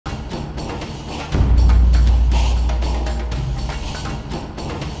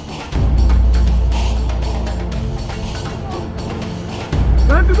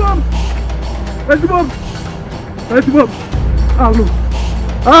Ezibom! Ezibom! Allo!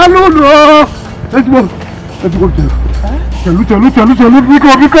 Allo, no! Ezibom! Ezibom, Chelu! Chelu!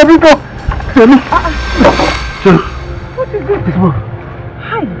 Biko! Chelu! What is this? Ezibom!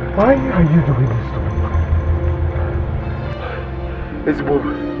 Hi! Why are you doing this to me? Ezibom,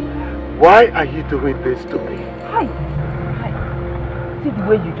 why are you doing this to me? Hi! See the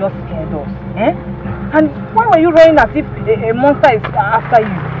way you just scared us, eh? And why were you running as if a monster is after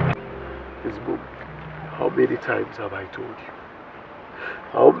you? Ezibom, how many times have I told you?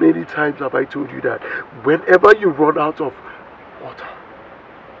 How many times have I told you that whenever you run out of water,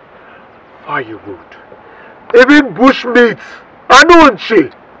 firewood, even bush meat,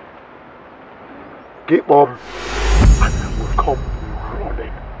 anunchi, get mom, and I will come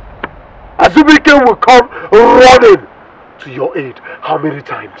running. Azubike will come running to your aid. How many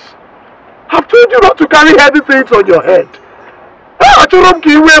times? I've told you not to carry heavy things on your head. No,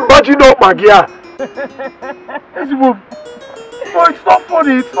 it's not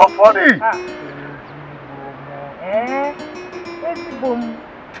funny. It's not funny.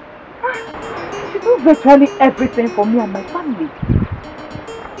 You do virtually everything for me and my family.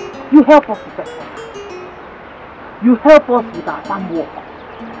 You help us with the You help us with our farm work.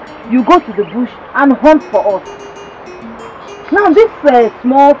 You go to the bush and hunt for us. Now this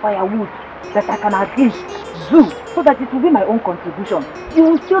small firewood that I can at least do so that it will be my own contribution, you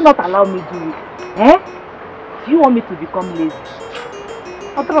will still not allow me to do it. Eh? Do you want me to become lazy?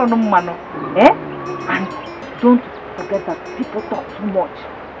 Eh? And don't forget that people talk too much.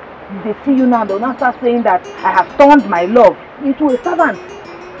 If they see you now, they'll now start saying that I have turned my love into a servant.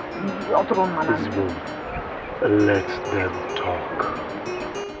 Let them talk.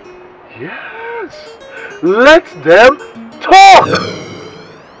 Yes, let them talk.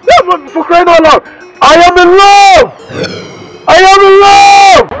 Yeah, but for crying out loud, I am in love. I am in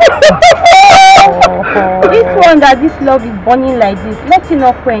love. This one that this love is burning like this, let it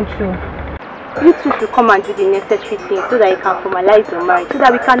not quench you. You two should come and do the necessary things so that you can formalize your marriage, so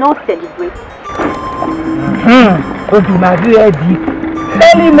that we can all celebrate.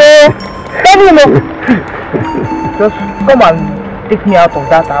 Tell him. Just come and take me out of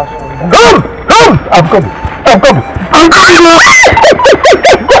that house. Come! I'm coming.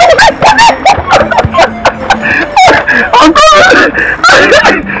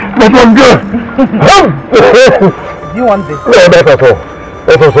 But I'm good. Do you want this? No, that's all.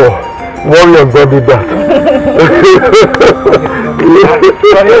 Warrior God did that.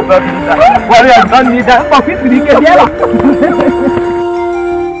 Warrior God did that.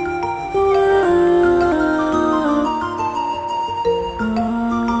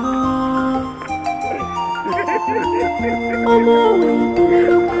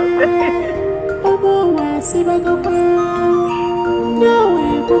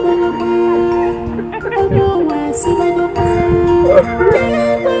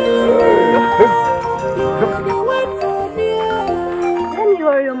 Let me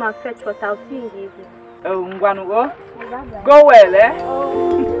hurry home and fetch what I'll see in the evening. Go well, eh?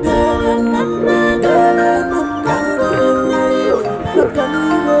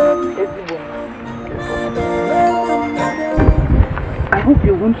 I hope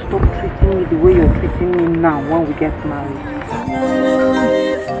you won't stop treating me the way you're treating me now when we get married.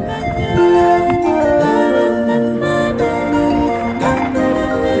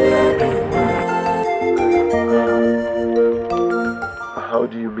 How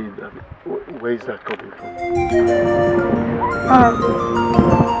do you mean? I mean, where is that coming from?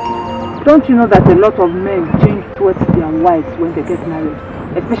 Don't you know that a lot of men change towards their wives when they get married?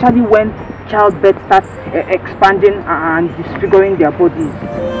 Especially when childbirth starts expanding and disfiguring their bodies.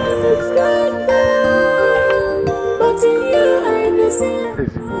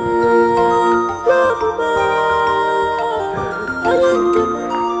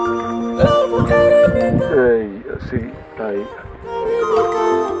 See,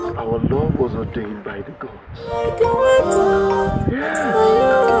 our love was ordained by the gods.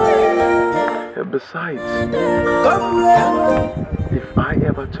 And besides, if I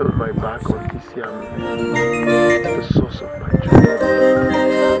ever turn my back on Isiam, the source of my joy,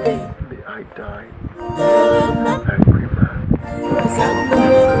 may I die angry man.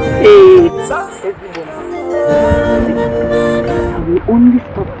 I will only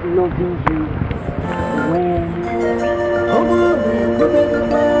stop loving you when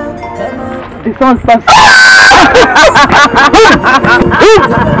the sun stops.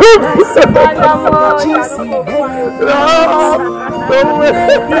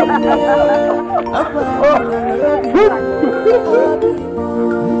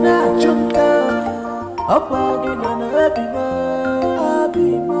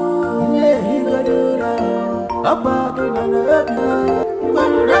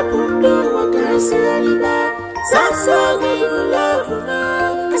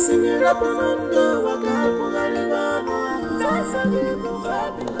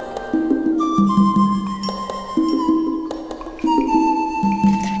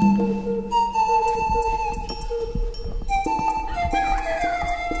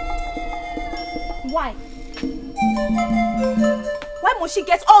 Why? Why must she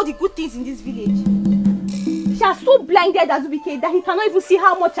get all the good things in this village? She has so blinded Azubike that he cannot even see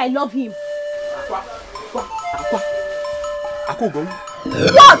how much I love him. What?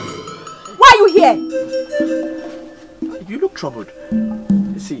 Why are you here? You look troubled.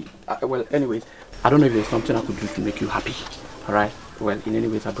 See, well, anyways, I don't know if there's something I could do to make you happy. Alright? Well, in any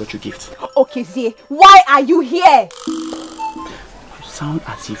ways, I brought you gifts. Okay, Zee, why are you here? You sound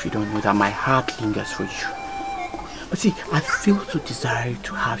as if you don't know that my heart lingers for you. But see, I feel so desire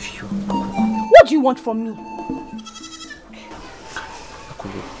to have you. What do you want from me?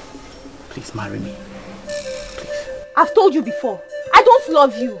 Akulu, please marry me. Please. I've told you before, I don't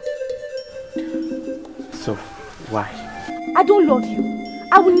love you. So, why? I don't love you.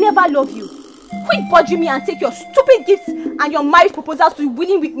 I will never love you. Quit bothering me and take your stupid gifts and your marriage proposals to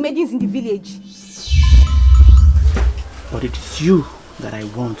willing with maidens in the village. But it is you that I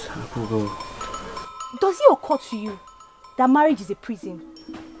want, Akulu. Does it occur to you that marriage is a prison?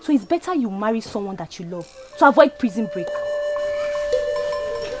 So it's better you marry someone that you love to avoid prison break.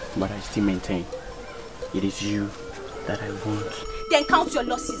 But I still maintain, it is you that I want. Then count your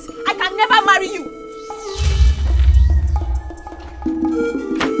losses. I can never marry you.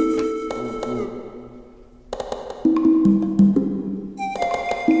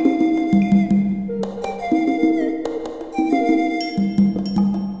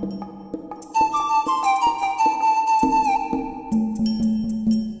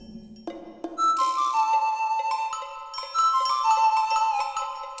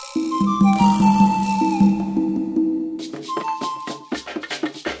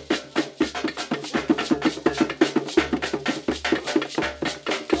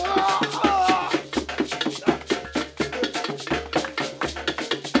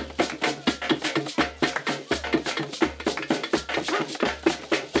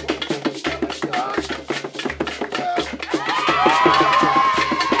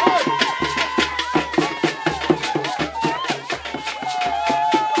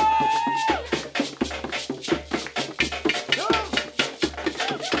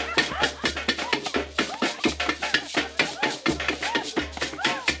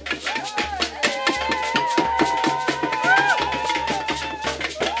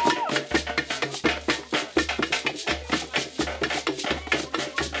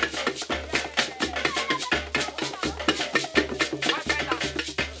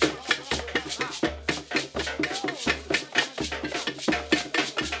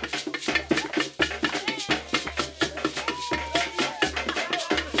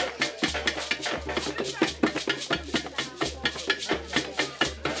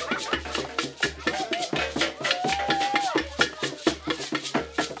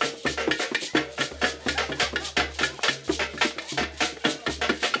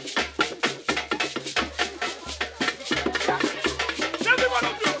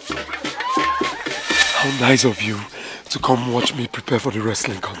 Nice of you to come watch me prepare for the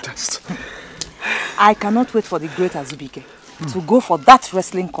wrestling contest. I cannot wait for the great Azubike to go for that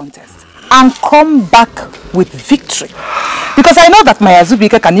wrestling contest and come back with victory. Because I know that my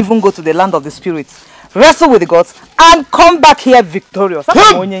Azubike can even go to the land of the spirits, wrestle with the gods, and come back here victorious.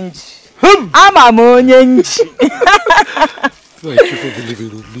 I'm Onyenze. I'm Onyenze. Thank you for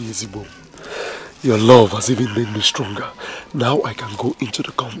believing in me, Zibo. Your love has even made me stronger. Now I can go into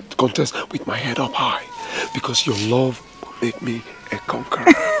the contest with my head up high. Because your love will make me a conqueror.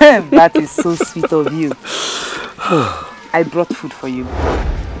 That is so sweet of you. I brought food for you.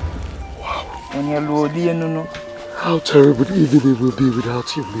 Wow. How terrible the evening will be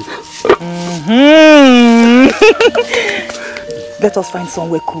without you. Let us find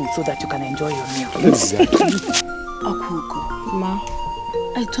somewhere cool so that you can enjoy your meal. Exactly. Akuko, Ma,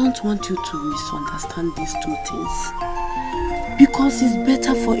 I don't want you to misunderstand these two things. Because it's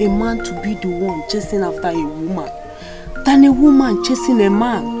better for a man to be the one chasing after a woman than a woman chasing a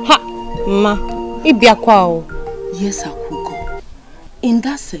man. Ha! Ma, Ibiakwao. Yes, Akuko. In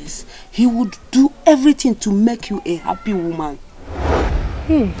that sense, he would do everything to make you a happy woman.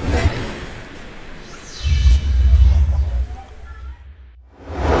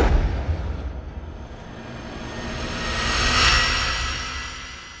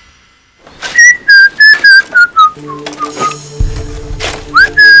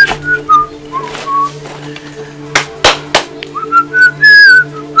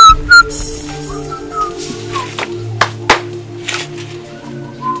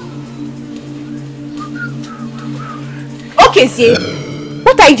 Okay, see,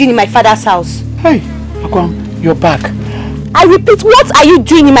 what are you doing in my father's house? Hey, Akwam, you're back. I repeat, what are you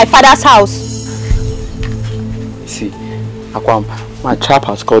doing in my father's house? See, Akwam, my chap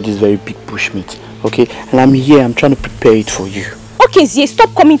has got this very big bushmeat, okay? And I'm here, I'm trying to prepare it for you. Okay, Zia,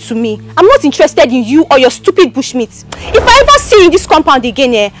 stop coming to me. I'm not interested in you or your stupid bushmeat. If I ever see you in this compound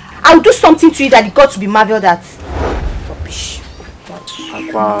again, I'll do something to you that you got to be marveled at. Rubbish.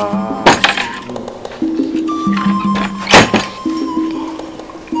 Akwam.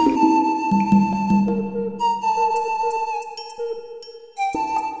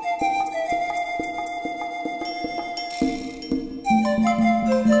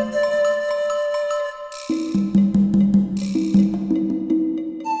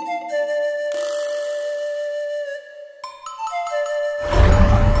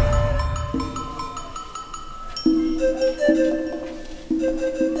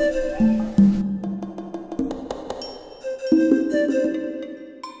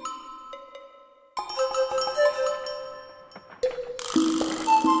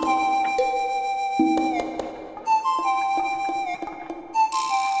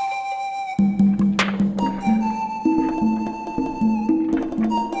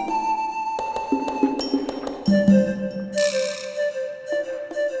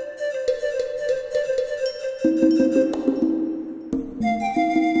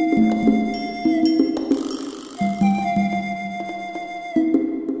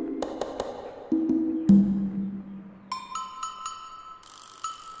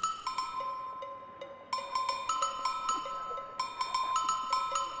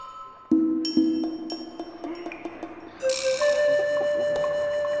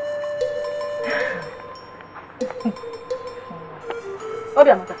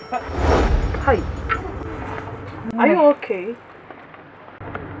 Hi. Are you okay?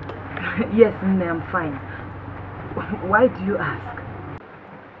 Yes, Nne, I'm fine. Why do you ask?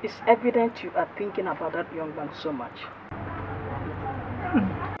 It's evident you are thinking about that young man so much.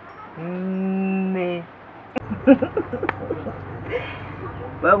 Nne.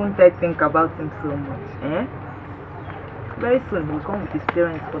 Why won't I think about him so much, eh? Very soon he'll come with his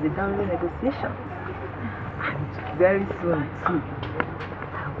parents for the dowry negotiation. And very soon too,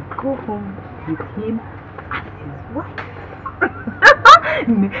 I will go home with him and his wife.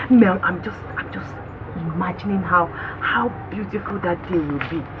 Mel, I'm just imagining how beautiful that day will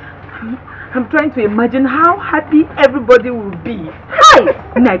be. I'm trying to imagine how happy everybody will be. Hi!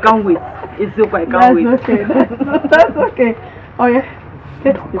 I can't wait. It's okay, I can't wait. Okay, that's okay. Oh yeah,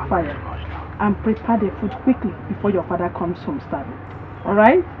 set the fire and prepare the food quickly before your father comes home starving.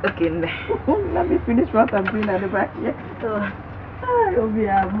 Alright? Okay, let me finish what I'm doing at the back here. You'll be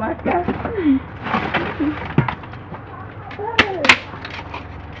a maca.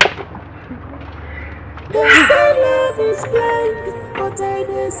 They say love is blind, but I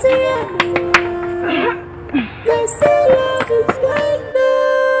don't see it. They say love is blind,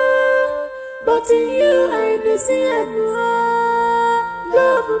 but in you I don't see it.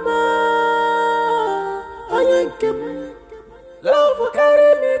 Love Onyenze, love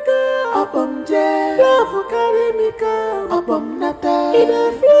carry me go up jail, love carry me go up nata. It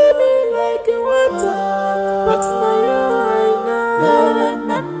don't feel me like water, but now you I know.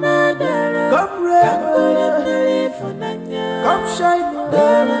 Come rain, come shine,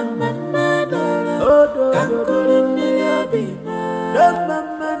 oh,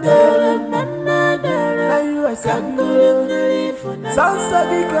 you I sang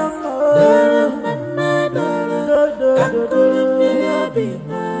Sansagi come,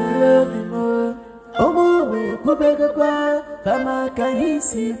 Omo, kubega kwa, fama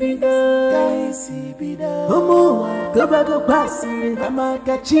kahisi bida. Omo, kubega kwa si, fama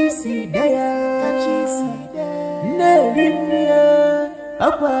kachisi daya. Nelinia,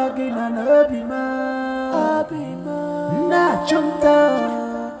 akwagina na abima. Na chumta,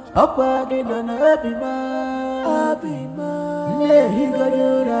 akwagina na abima.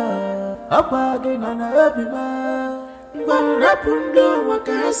 Nehigayura, akwagina na abima. Warapundo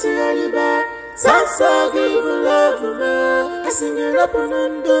wakasi aliba. Sansa give love me. I sing it up on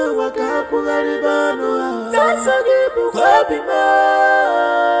under wakapu garibano. Sansa give kwabima.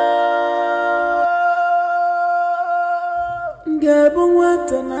 Gabu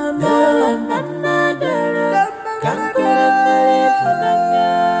watana na dara. Kankara funanya.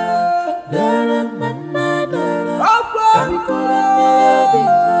 Dara mama dara. Kankara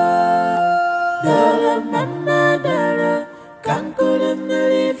bima. Dara mama dara. Kankara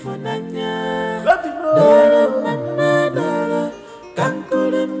funanya.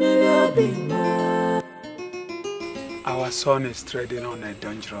 Our son is treading on a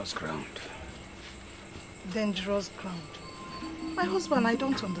dangerous ground. Dangerous ground. My husband, I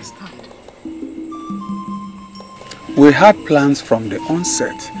don't understand. We had plans from the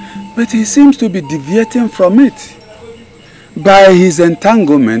onset, but he seems to be deviating from it by his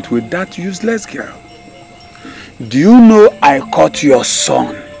entanglement with that useless girl. Do you know I caught your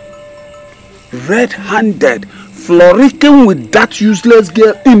son red-handed, frolicking with that useless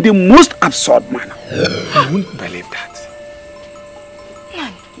girl in the most absurd manner? You wouldn't believe that.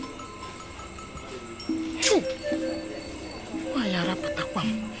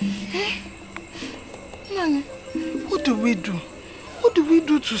 What do we do? What do we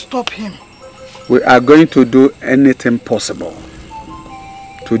do to stop him? We are going to do anything possible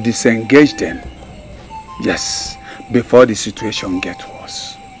to disengage them. Yes, before the situation gets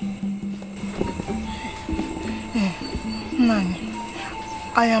worse. Nani,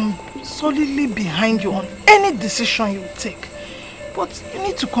 I am solidly behind you on any decision you take. But you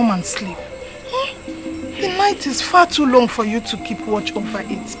need to come and sleep. The night is far too long for you to keep watch over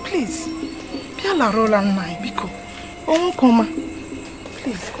it. Please. Piala rola nai, biko. Oh, come.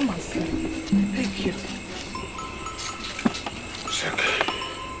 Please, come and sleep. Thank you. It's okay.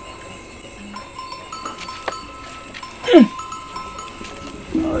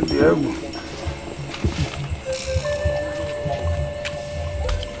 Oh, Diego.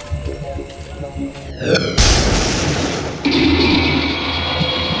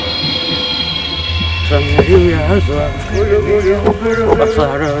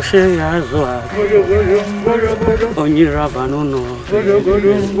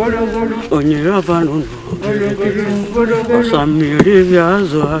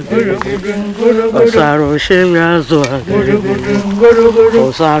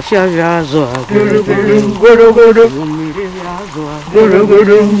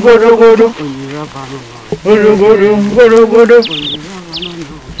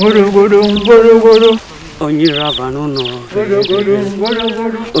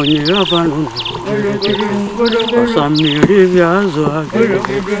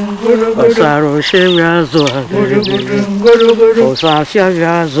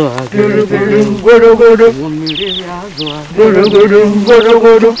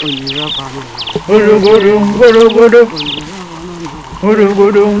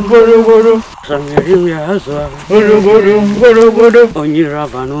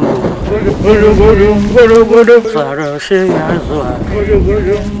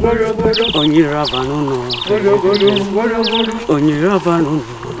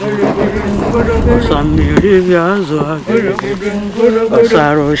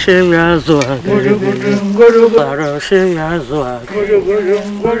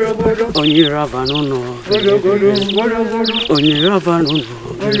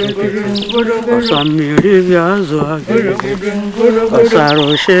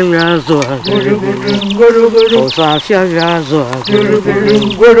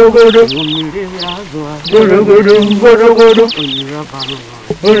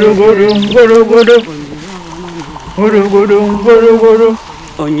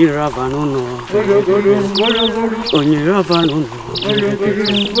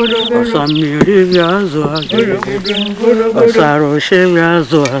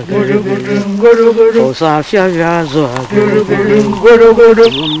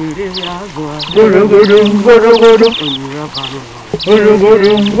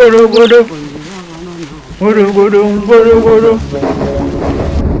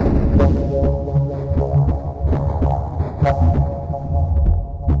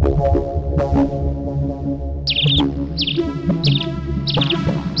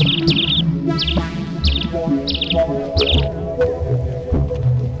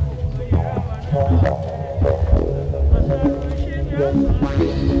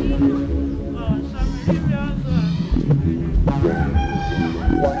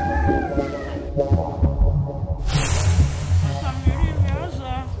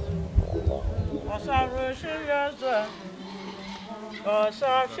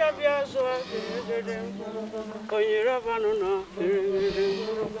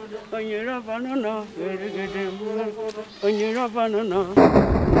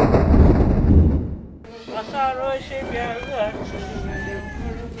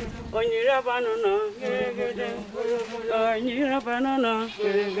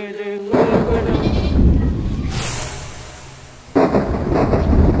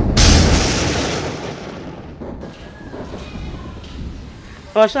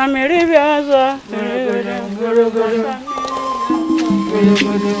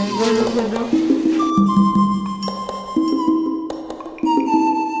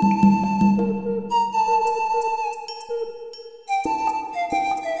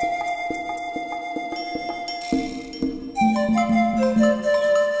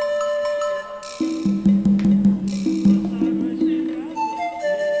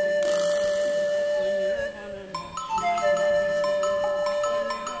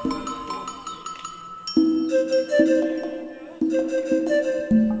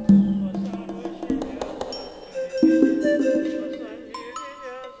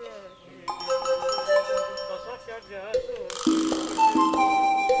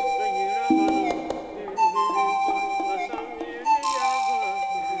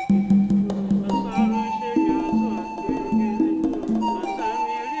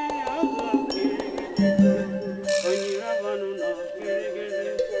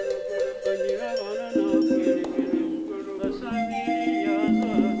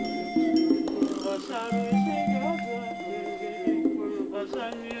 No!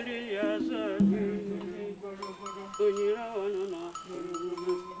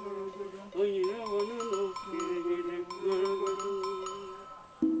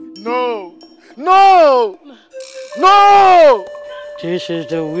 No! No! This is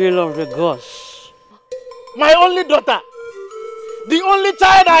the will of the gods. My only daughter! The only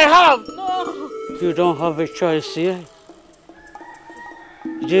child I have! No! You don't have a choice here.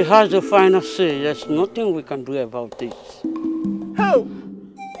 She has the final say. There's nothing we can do about this. Help!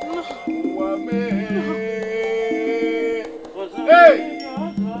 Hey!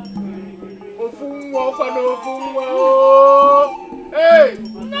 Hey!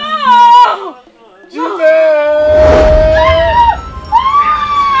 No!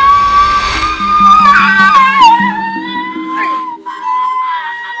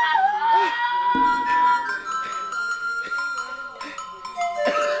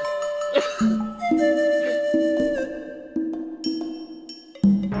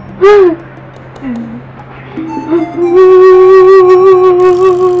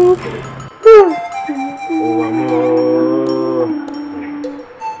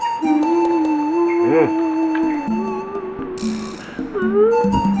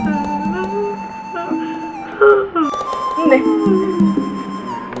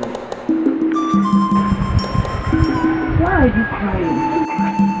 Why are you crying?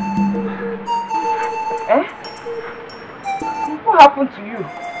 Eh? What happened to you?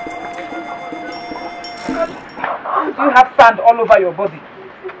 Do you have sand all over your body?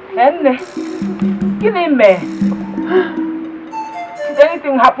 Give me me. Did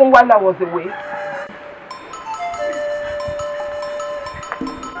anything happen while I was away?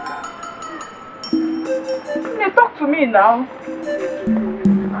 Talk to me now.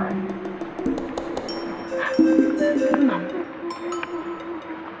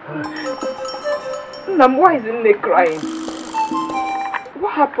 Nam, why isn't they crying?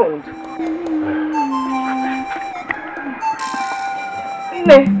 What happened?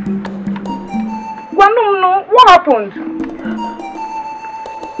 No, what happened?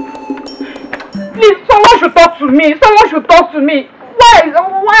 Please, someone should talk to me. Someone should talk to me.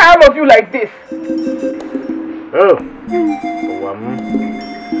 Why all of you like this? Oh,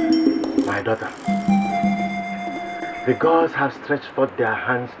 my daughter. The gods have stretched forth their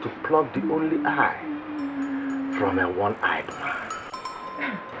hands to pluck the only eye from a one-eyed man.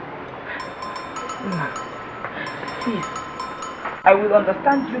 Please, I will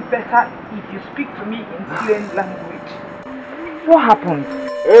understand you better if you speak to me in plain language. What happened?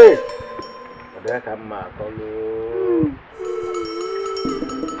 Hey!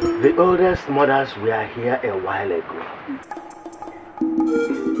 The oldest mothers were here a while ago.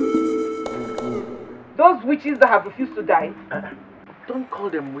 Those witches that have refused to die? Don't call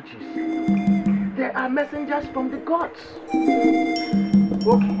them witches. They are messengers from the gods.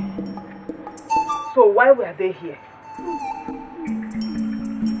 Okay. So why were they here?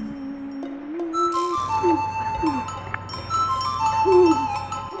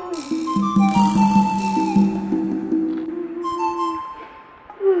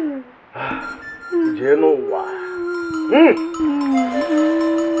 You know why?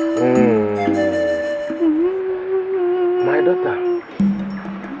 My daughter,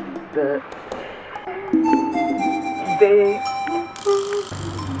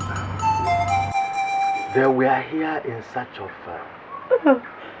 they were here in search of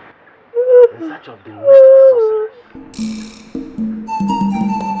the next sorceress.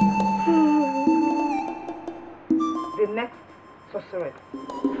 The next sorceress.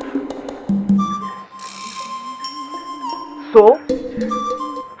 So,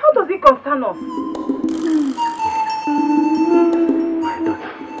 how does it concern us? My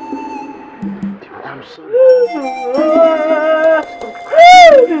daughter, I'm sorry.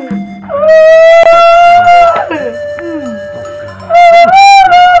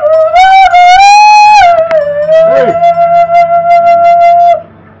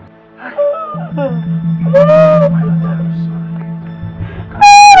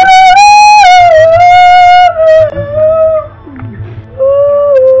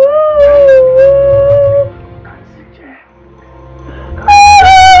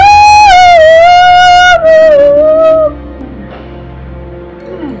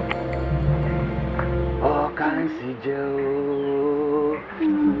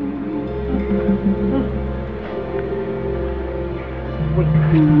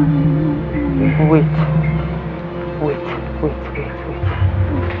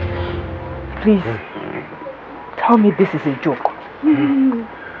 Please, tell me this is a joke.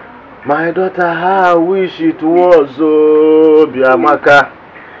 My daughter, how I wish it was, oh, Biamaka.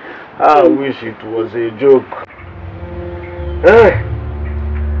 I wish it was a joke. Hey,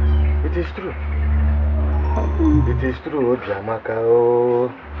 is true. It is true, Jamaka. Oh.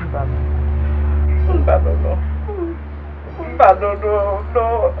 No.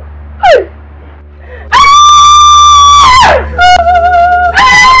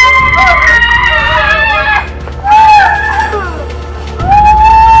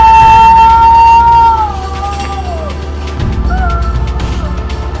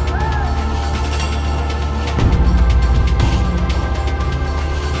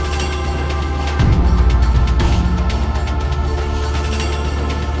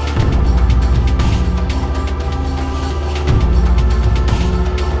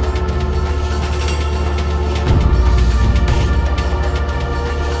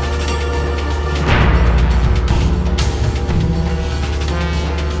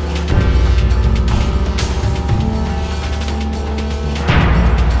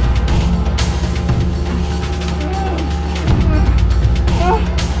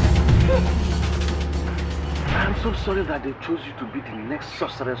 Sorry that they chose you to be the next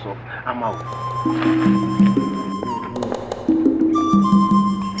sorceress of Amobi.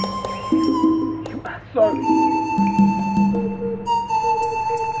 You are sorry.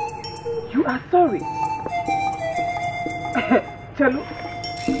 You are sorry. Chelu,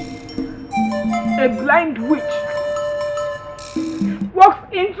 a blind witch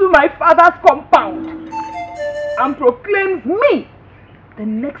walks into my father's compound and proclaims me the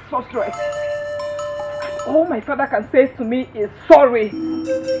next sorceress. All my father can say to me is sorry.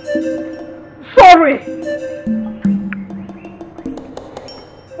 Sorry.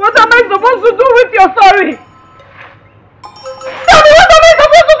 What am I supposed to do with your sorry? Tell me, what am I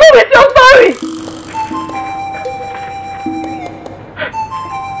supposed to do with your sorry?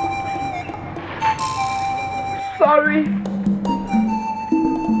 Sorry.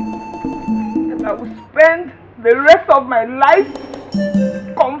 And I will spend the rest of my life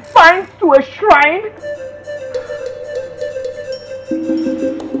confined to a shrine.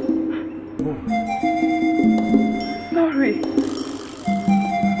 Sorry.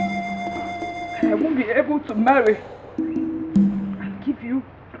 I won't be able to marry and give you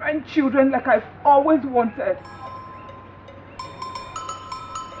grandchildren like I've always wanted.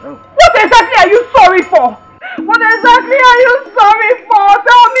 What exactly are you sorry for? What exactly are you sorry for?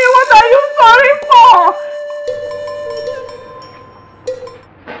 Tell me, what are you sorry for?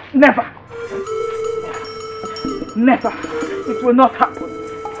 Never. Never. It will not happen.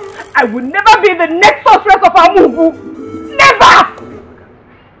 I will never be the next sorceress of Amobi. Never!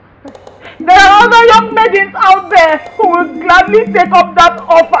 There are other young maidens out there who will gladly take up that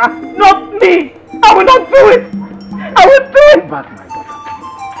offer. Not me. I will not do it. I will do it. Come back, my daughter.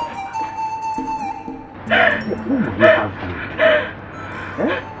 What will you have me?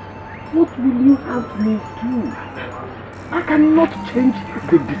 Eh? What will you have me do? I cannot change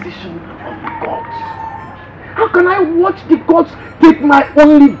the decision of the gods. How can I watch the gods take my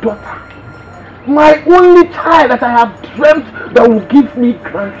only daughter, my only child that I have dreamt that will give me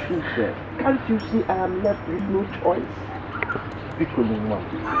grandchildren? Can't you see I am left with no choice? It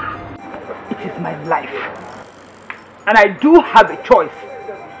is my life. And I do have a choice.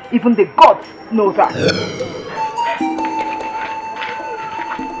 Even the gods know that.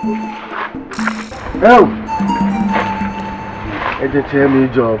 Oh! Edochie me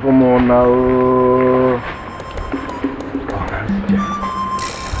job, come on now.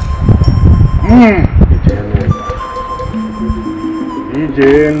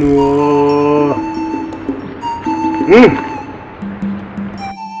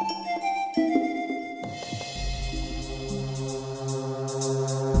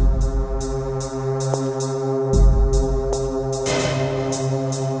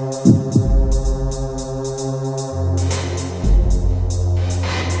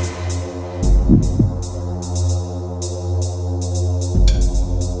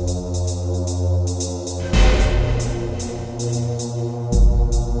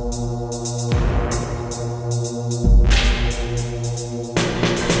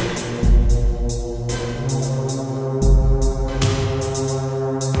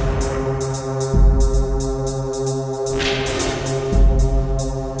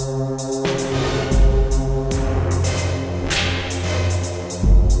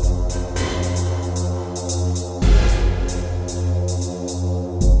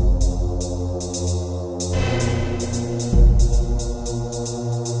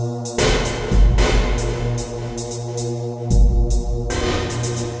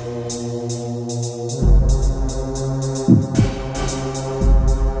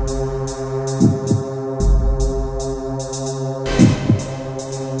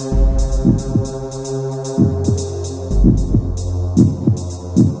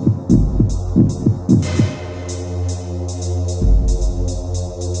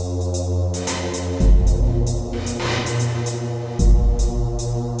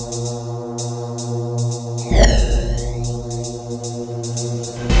 Nice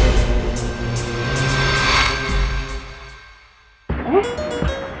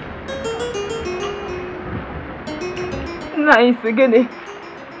again.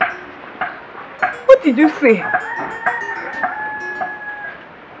 What did you say?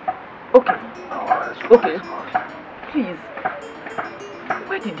 Okay. Okay. Please.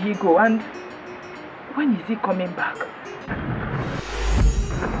 Where did he go and when is he coming back?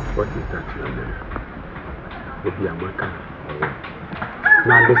 What is that your name? Maybe Amaka.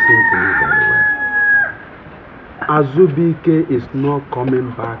 Now listen to me very well. Azubike is not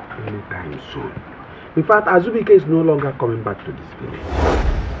coming back anytime soon. In fact, Azubike is no longer coming back to this village.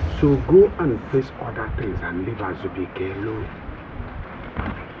 So go and face other things and leave Azubike alone.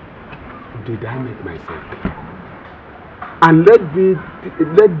 Did I make myself clear? And let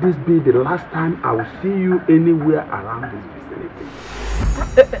this be the last time I will see you anywhere around this vicinity.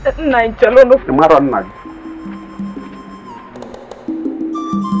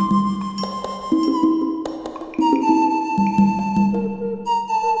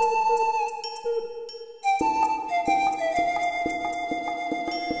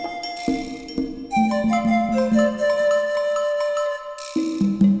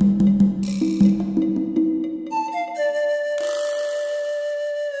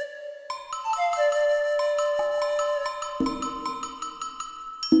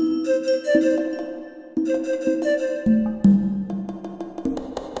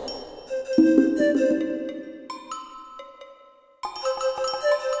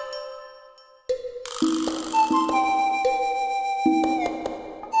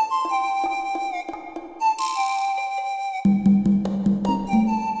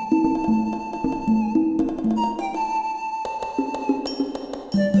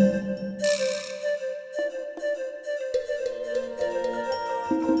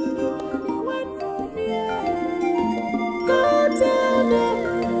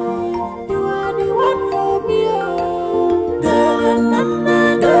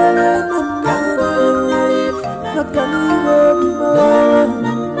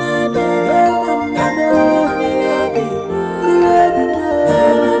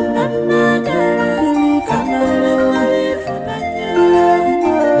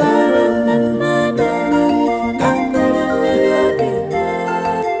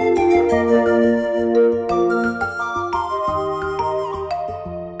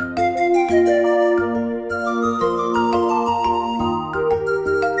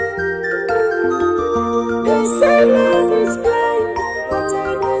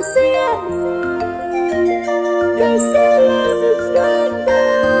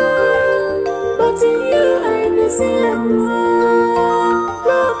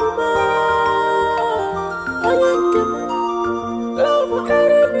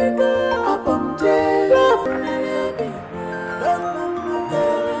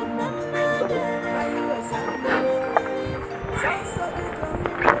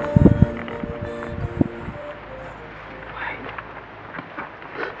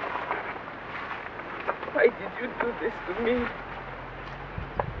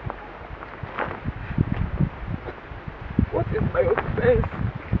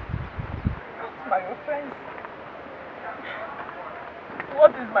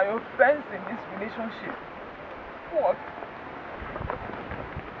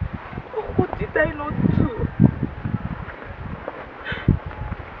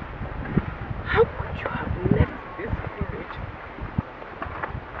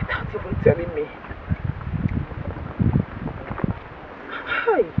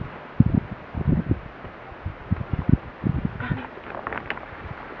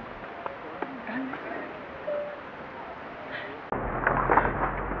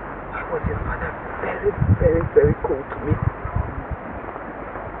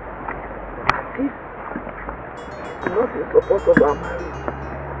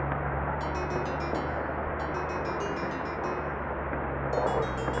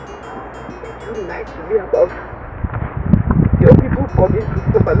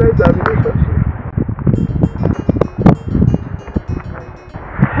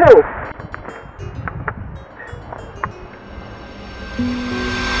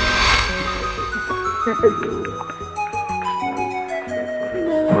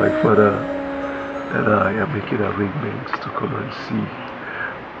 My father and I are making arrangements to come and see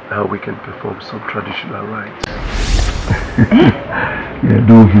how we can perform some traditional rites. Yeah,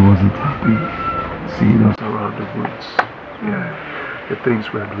 though he wasn't happy seeing us around the woods. Yeah, the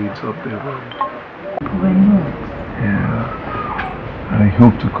things we are doing something wrong. We're not. Yeah, I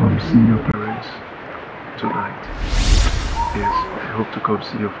hope to come see your parents tonight. Yes, I hope to come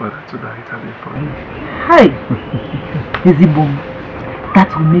see your father tonight and have fun. Hi, Izzy Boom. That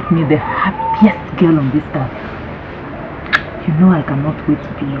will make me the happiest girl on this earth. You know I cannot wait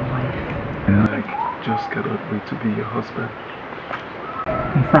to be your wife. And I just cannot wait to be your husband.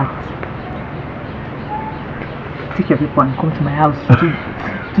 In fact, take your people and come to my house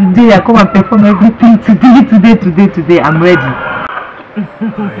today. I come and perform everything today. I'm ready. I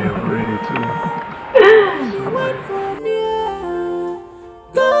am ready too.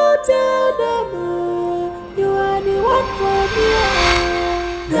 Go tell them you are the one for me.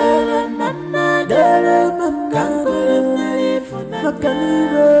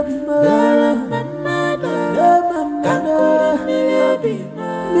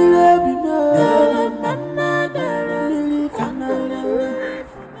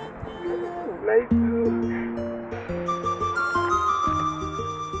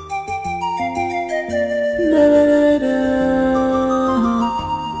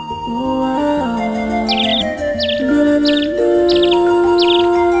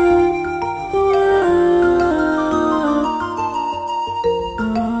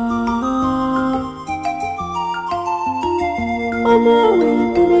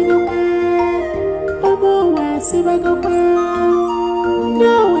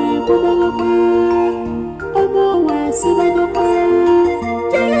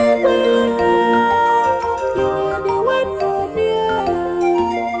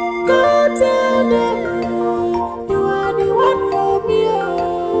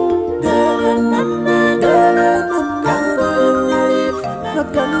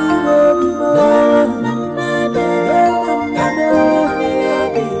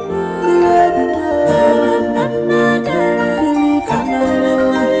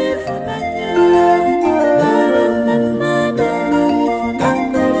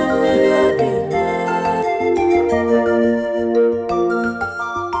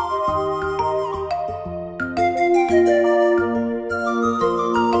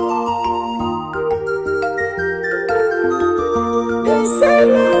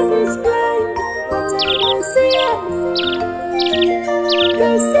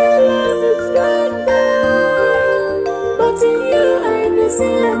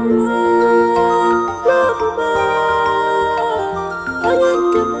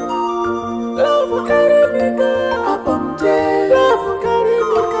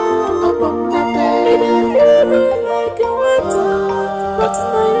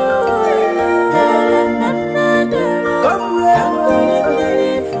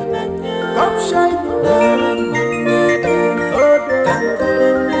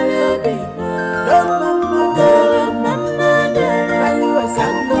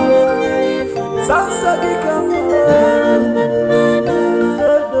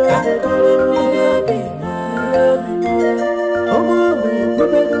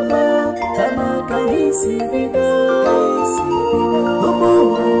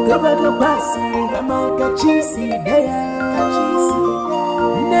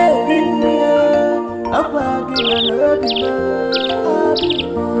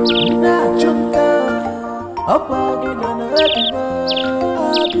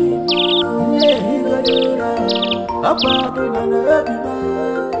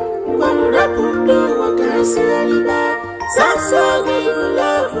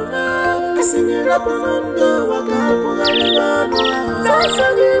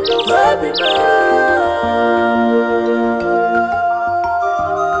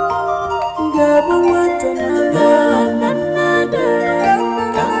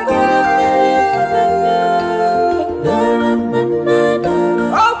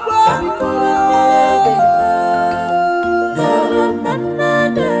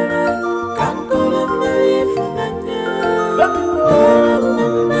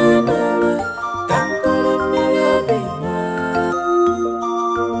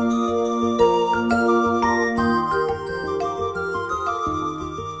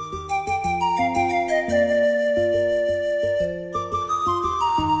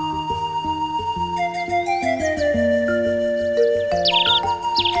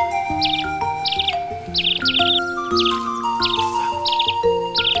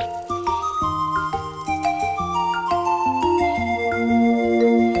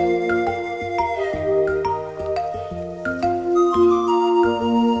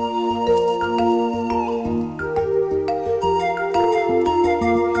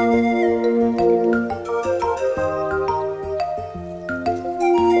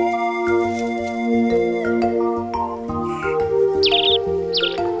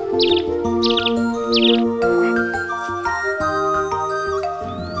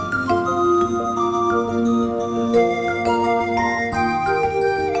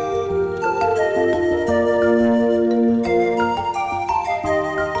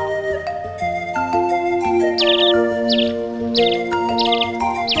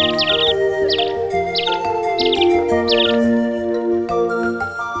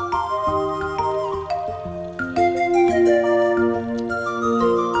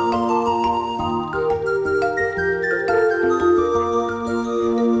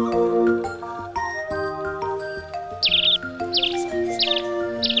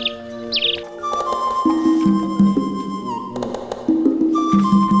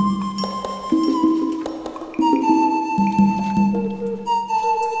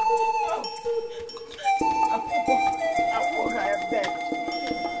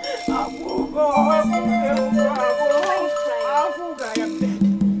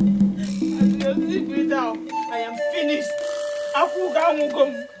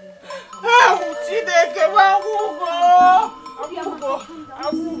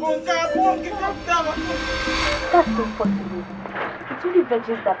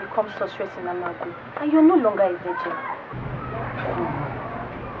 That become sorceress in Amobi, and you're no longer a virgin.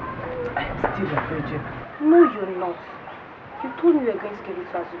 I am still a virgin. No, you're not. You told me you were going to give it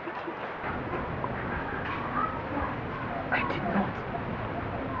to Azubike. I did not.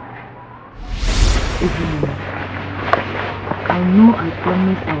 Even I know I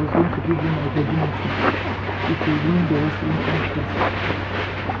promised I was going to give you my virginity if you win the wrestling contest.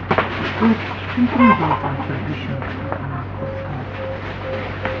 But thinking about our traditions and our customs,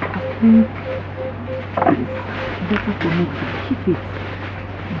 I think it's better for me to keep it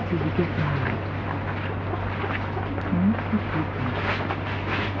until we get married.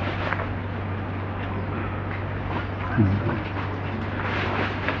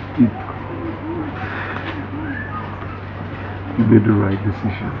 You made the right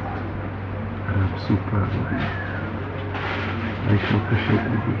decision, and I'm so proud of you. I shall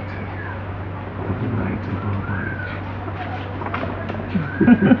patiently wait for the night of our marriage.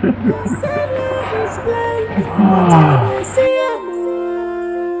 They say love is blind, but I see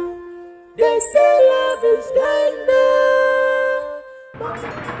amor. They say love is blind,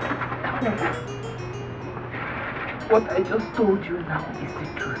 what I just told you now is the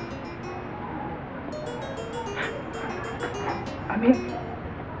truth. I mean,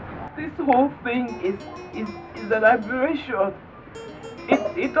 this whole thing is an aberration.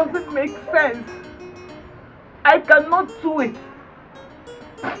 It doesn't make sense. I cannot do it.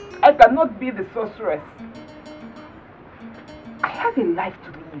 I cannot be the sorceress. I have a life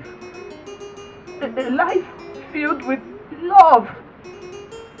to live. A life filled with love.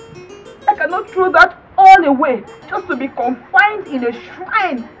 I cannot throw that all away just to be confined in a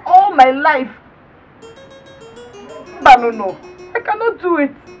shrine all my life. But no. I cannot do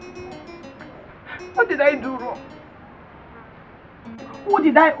it. What did I do wrong? Who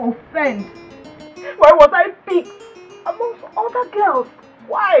did I offend? Why was I picked amongst other girls?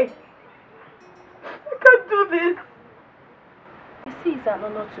 Why? I can't do this. You see, it's an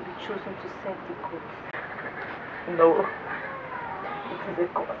honor to be chosen to serve the gods. No. It is a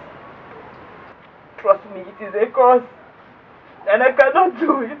curse. Trust me, it is a curse. And I cannot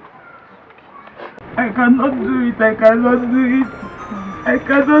do it. I cannot do it. I cannot do it. I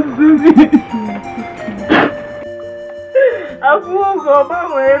cannot do it.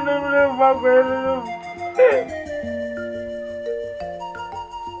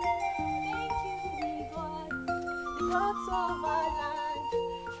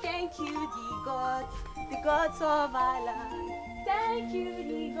 Thank you, the gods of our land. Thank you,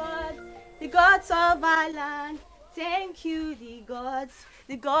 the gods of our land. Thank you,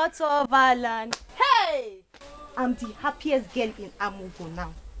 the gods of our land. Hey! I'm the happiest girl in Amobi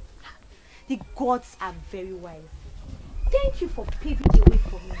now. The gods are very wise. Thank you for paving the way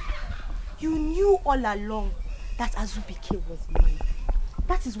for me. You knew all along that Azubike was mine.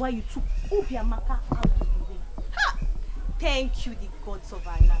 That is why you took Obiamaka out of the way. Ha! Thank you, the gods of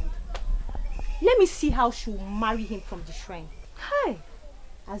our land. Let me see how she will marry him from the shrine. Hi!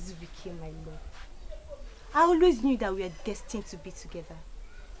 Azubike, my love. I always knew that we were destined to be together.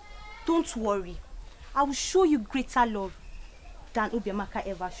 Don't worry. I will show you greater love than Obiamaka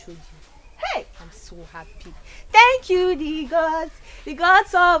ever showed you. Hey! I'm so happy. Thank you, the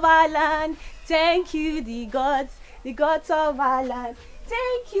gods of our land. Thank you, the gods of our land.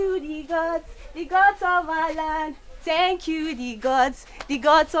 Thank you, the gods of our land. Thank you, the gods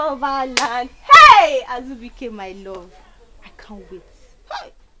of our land. Hey! Azubike, my love. I can't wait.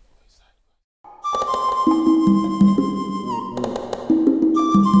 Hey!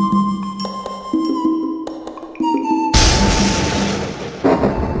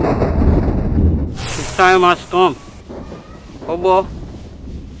 The time has come. Obo,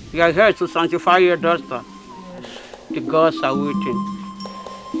 you are here to sanctify your daughter. The gods are waiting.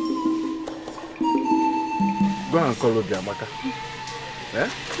 Go and call Obiamaka. Eh?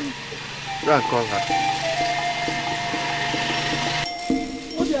 Go and call her.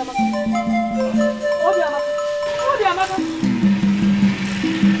 Obiamaka. Obiamaka.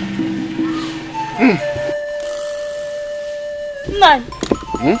 Nine.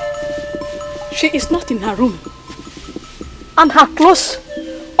 She is not in her room. And her clothes,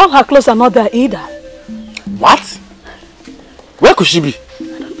 all her clothes are not there either. What? Where could she be? I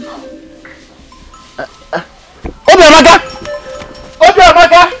don't know. Obiamaka!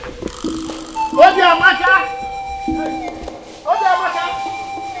 Obiamaka! Obiamaka! Obiamaka!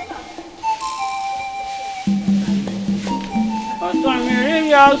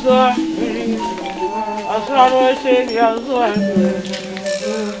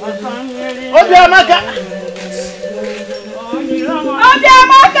 Obiamaka!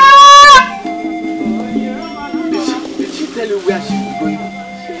 Obiamaka! Did she tell you where she was going?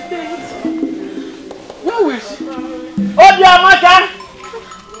 She did. Where is she? Obiamaka!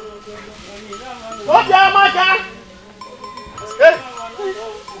 Obiamaka! Hey!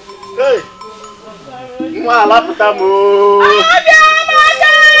 Hey! Nwa alaputa mo!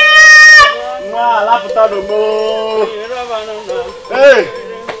 Obiamaka! Nwa alaputa no mo! Hey!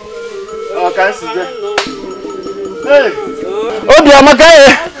 Oh, can you see that? Hey! Obiamaka!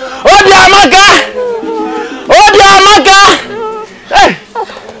 Obiamaka! Obiamaka! Hey!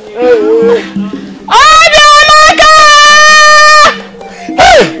 Hey! Obiamaka!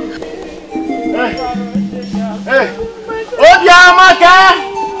 Hey! Hey! Hey! Obiamaka!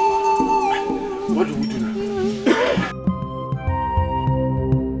 What do we do now?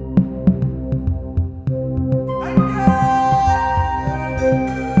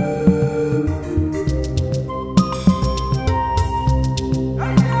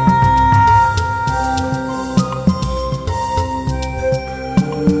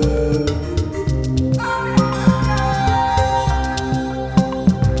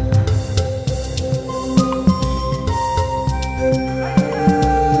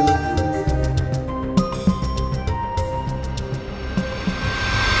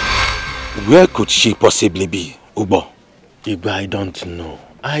 Where could she possibly be, Ubo? Igbo, I don't know.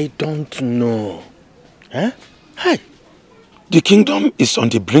 I don't know. Huh? Hi. The kingdom is on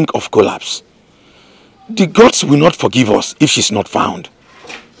the brink of collapse. The gods will not forgive us if she's not found.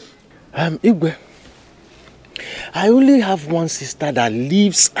 Igwe, I only have one sister that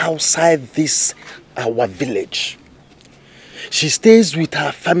lives outside this, our village. She stays with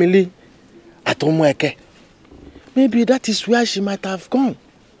her family at Onuoha. Maybe that is where she might have gone.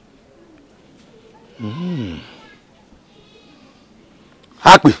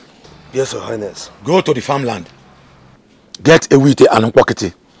 Hakpi. Yes, Your Highness. Go to the farmland. Get Ewite and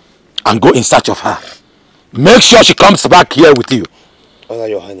Nkwokiti and go in search of her. Make sure she comes back here with you. All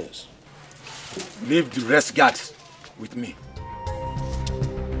right, Your Highness. Leave the rest guards with me.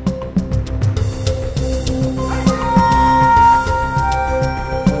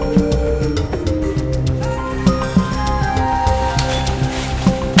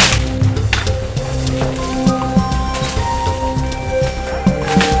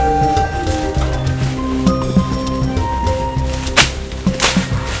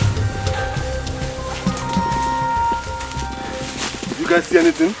 You guys see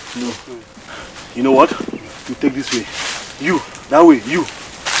anything? No. You know what? You take this way. You, that way, you.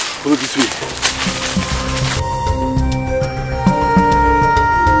 Follow this way.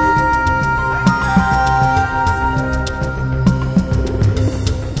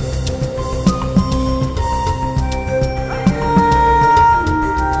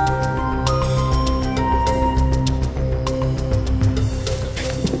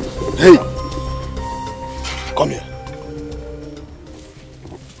 Hey! Come here.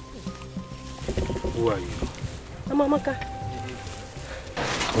 Who are you? I'm Amaka.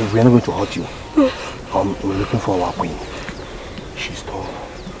 We are not going to hurt you. We're looking for our queen. She's tall,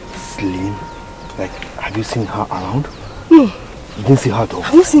 slim. Like, have you seen her around? No. You didn't see her though?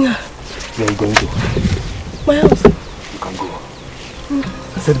 Have you seen her? Where are you going to? My house. You can go.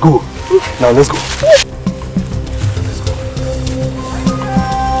 I said go. Now let's go.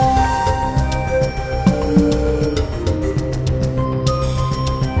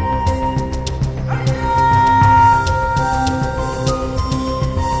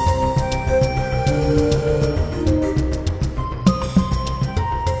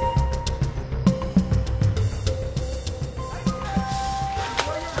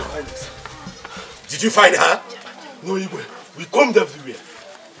 Did you find her? No, Igwe. We combed everywhere.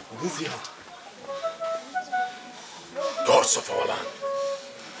 We didn't see her. Gods of our land.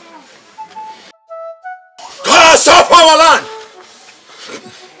 Gods of our land!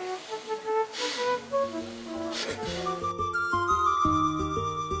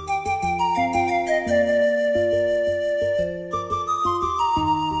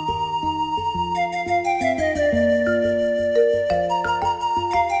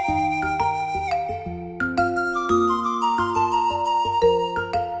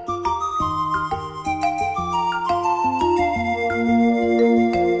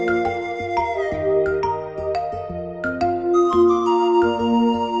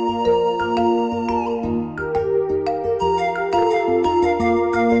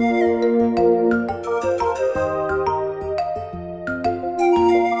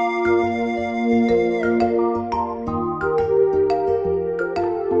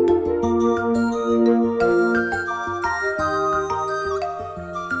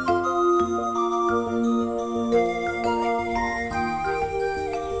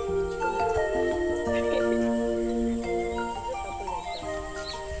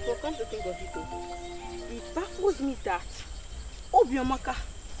 come to think of it, it baffles me that Obiamaka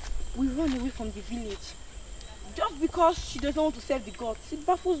will run away from the village just because she doesn't want to serve the gods. It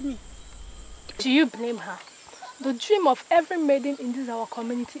baffles me. Do you blame her? The dream of every maiden in this our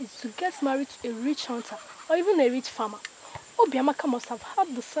community is to get married to a rich hunter or even a rich farmer. Obiamaka must have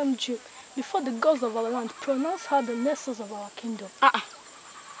had the same dream before the gods of our land pronounced her the nurses of our kingdom.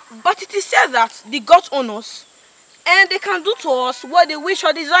 But it is said that the gods own us and they can do to us what they wish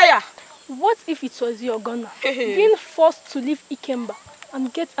or desire. What if it was your Ghana being forced to leave Ikemba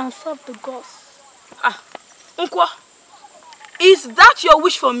and get and serve the gods? Unkwa, is that your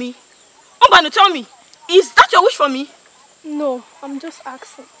wish for me? Umbanu, tell me, is that your wish for me? No, I'm just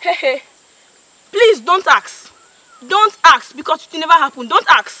asking. Please don't ask. Don't ask because it will never happen. Don't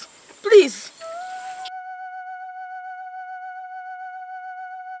ask. Please.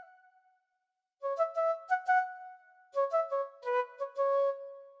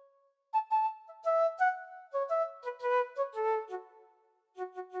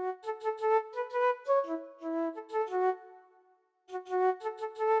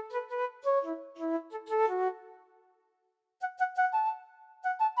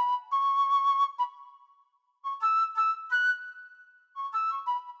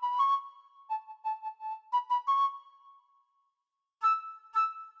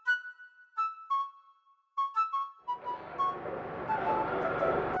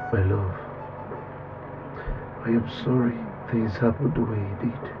 My love, I am sorry things happened the way it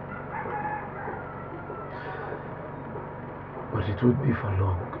did. But it won't be for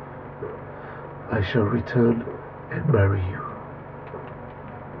long. I shall return and marry you.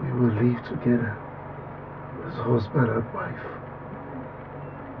 We will live together as husband and wife.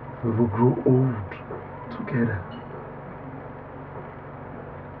 We will grow old together.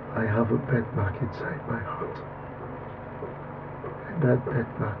 I have a birthmark inside my heart. And that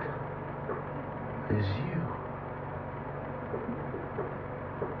birthmark is you.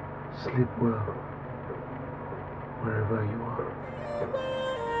 Sleep well, wherever you are.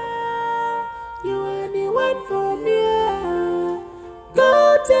 You are the one for me.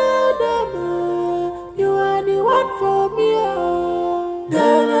 Go tell them you are the one for me.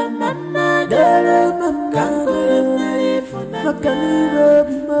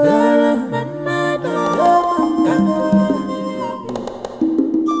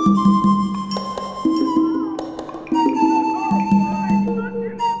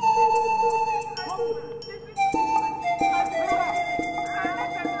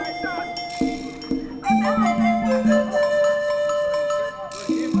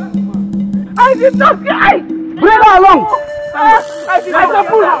 I did not say! Bring her along! I did not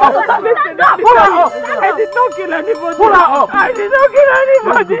pull her up! Pull her up! I did not kill anybody! Pull her up! I did not kill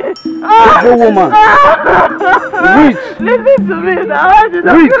anybody! Good woman! Witch! Listen to me now! I did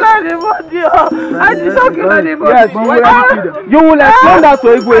not kill anybody! I did not kill anybody! Yes, you will explain that to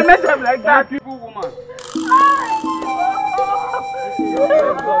Igwe. I met them like that! Good woman!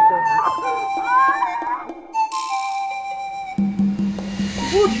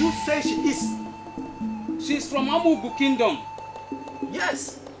 Who do you say she is? She's from Amobi Kingdom.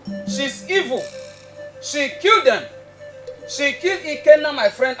 Yes, she's evil. She killed them. She killed Ikenna, my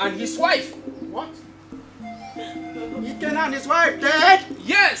friend, and his wife. What? Ikenna and his wife dead?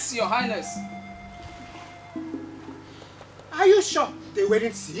 Yes, Your Highness. Are you sure they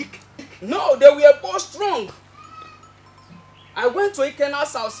weren't sick? No, they were both strong. I went to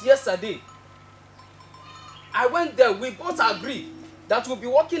Ikenna's house yesterday. I went there, we both agreed that we'll be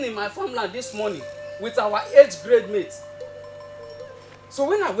working in my farmland this morning with our 8th grade mates. So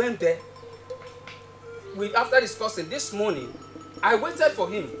when I went there, after discussing this morning, I waited for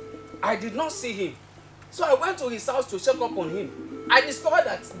him. I did not see him. So I went to his house to check up on him. I discovered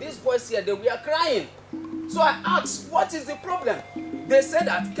that these boys here, they were crying. So I asked, what is the problem? They said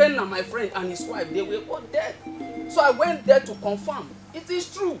that Kenna, my friend, and his wife, they were both dead. So I went there to confirm. It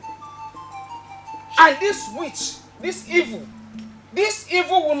is true. And this witch, this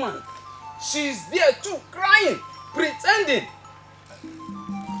evil woman, she's there too, crying, pretending.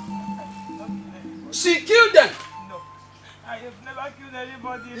 She killed them. No, I have never killed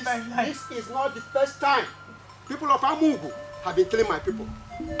anybody in my life. This is not the first time people of Amobi have been killing my people.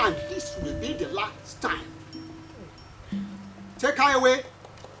 And this will be the last time. Take her away,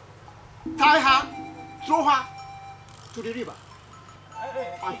 tie her, throw her to the river,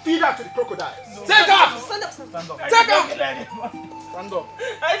 and feed her to the crocodiles. No. Take her! Stand up, stand up. Take her! Stand up.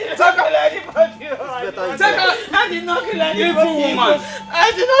 I did not kill anybody. Take her! I did not kill anybody. Evil woman.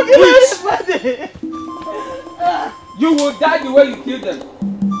 I did not kill anybody. You will die the way you killed them. It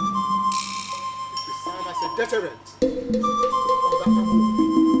will serve as a deterrent of the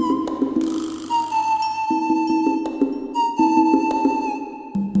Amobi.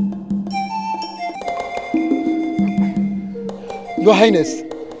 Your Highness.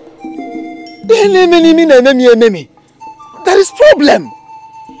 There is problem.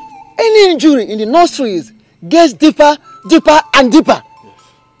 Any injury in the nostrils gets deeper, deeper and deeper.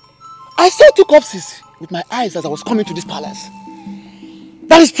 I saw 2 corpses with my eyes as I was coming to this palace.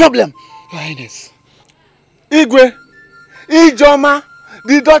 That is problem, Your Highness. Igwe, Ijoma,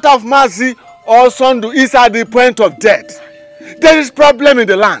 the daughter of Mazi Osondu is at the point of death. There is problem in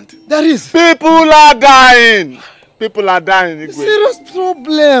the land. There is. People are dying. People are dying, Igwe. Serious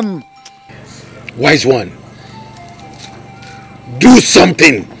problem. Wise one. Do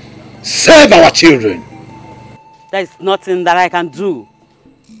something. Save our children. There is nothing that I can do.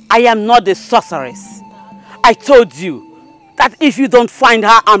 I am not a sorceress. I told you that if you don't find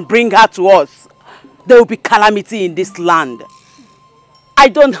her and bring her to us, there will be calamity in this land. I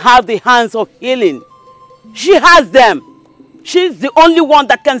don't have the hands of healing. She has them. She's the only one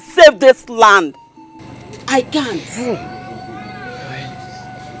that can save this land. I can't.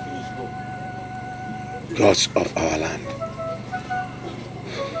 Gods of our land.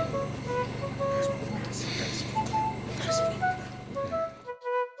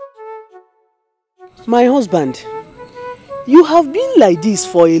 My husband, you have been like this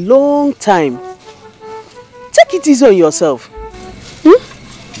for a long time. Take it easy on yourself.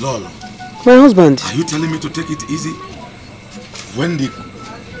 Lolo. My husband. Are you telling me to take it easy? When the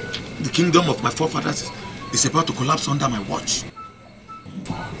kingdom of my forefathers is about to collapse under my watch.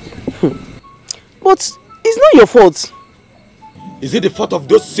 But it's not your fault. Is it the fault of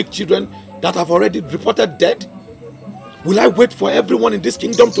those sick children that have already reported dead? Will I wait for everyone in this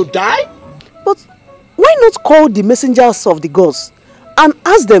kingdom to die? But why not call the messengers of the gods and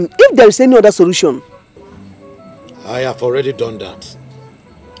ask them if there is any other solution? I have already done that.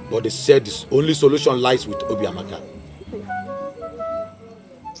 But they said the only solution lies with Obiamaka.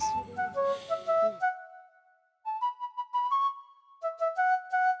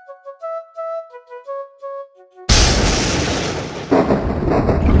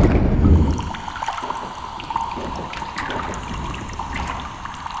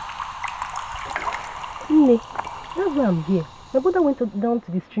 That's why I'm here. My brother went down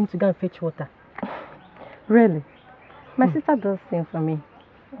to the stream to go and fetch water. Really? My sister does sing for me.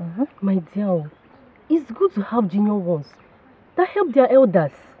 My dear, it's good to have junior ones that help their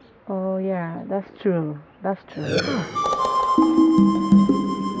elders. Oh yeah, that's true. That's true.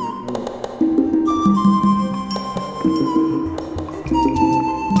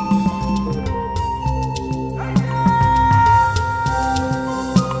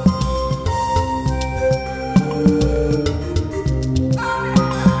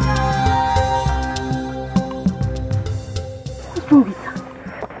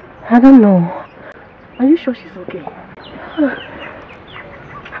 I don't know. Are you sure she's okay? I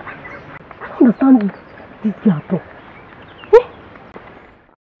don't understand this girl at all.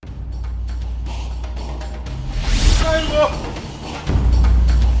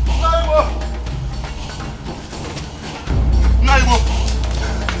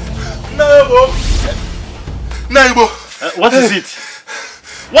 Naibo! What is it?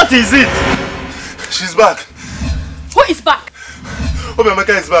 What is it? She's back. Who is back?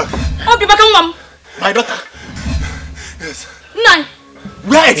 Obiamaka is back. Obiamaka, mom. My daughter? Yes. Nine.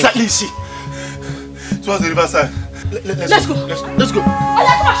 Where exactly is she? Towards the riverside. Let's go. Let's go. Oh,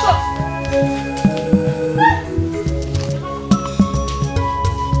 let's go, shot.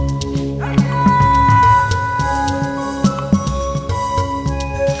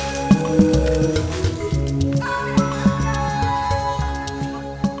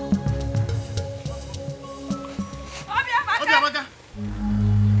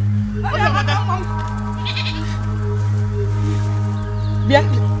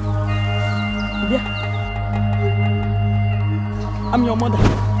 I'm your mother.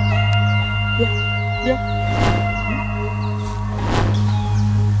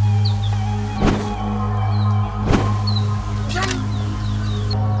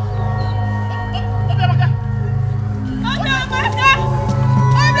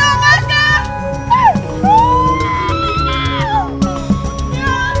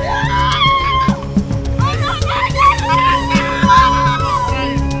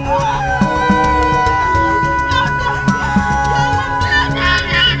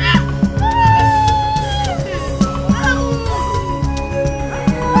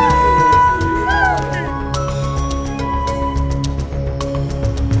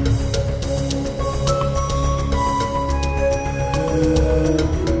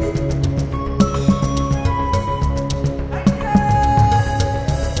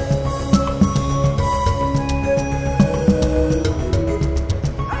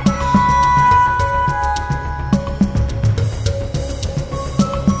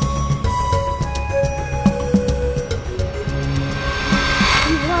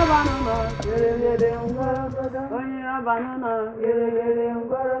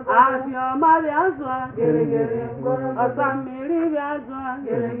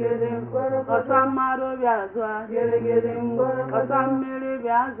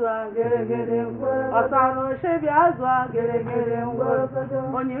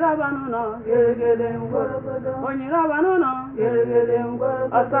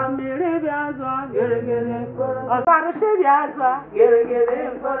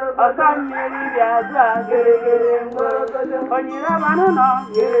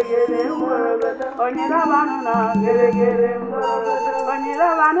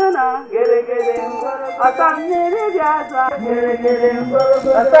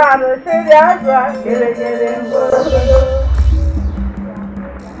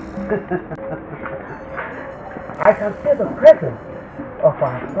 I can feel the presence of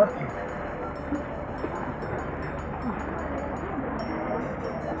our subject.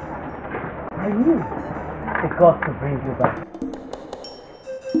 I knew the God to bring you back.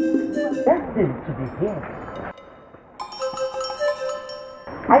 Destined to be here.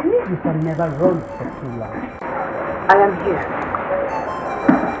 I knew you can never run for too long. I am here.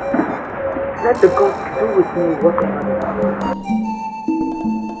 Let the gods do with me whatever they will.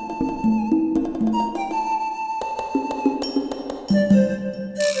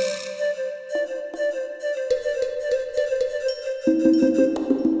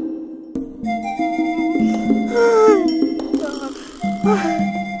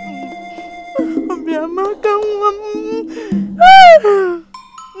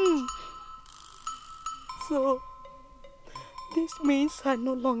 So, this means I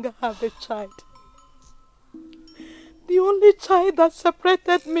no longer have a child. The only child that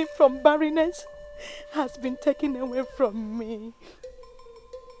separated me from barrenness has been taken away from me.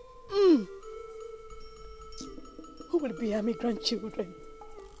 Who will bear me grandchildren?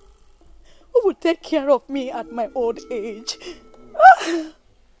 Who will take care of me at my old age?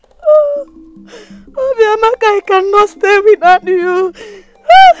 Obiamaka, I cannot stay without you.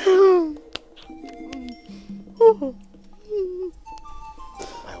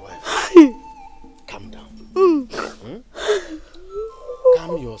 My wife, calm down.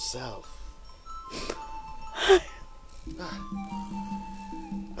 Calm yourself. My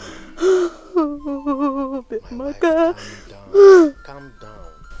wife, calm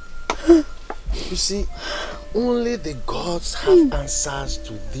down. You see, only the gods have answers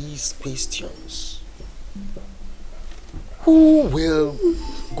to these questions. Who will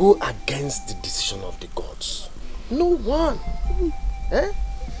go against the decision of the gods? No one.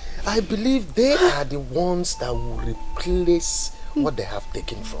 I believe they are the ones that will replace what they have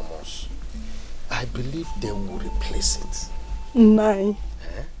taken from us. I believe they will replace it. Nai.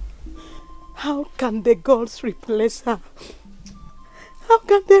 How can the gods replace her? How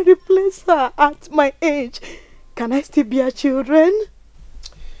can they replace her at my age? Can I still bear children?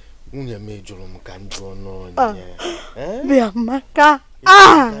 Biamaka.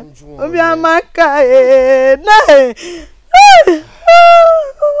 Biamaka.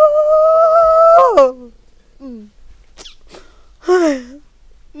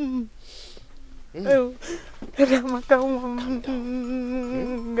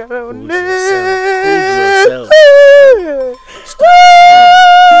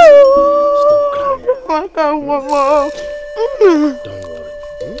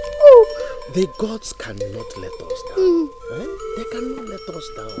 The gods cannot let us down. They cannot let us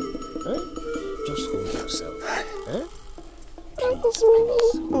down. Just hold yourself. Please,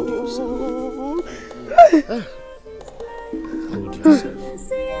 hold yourself. Hold yourself.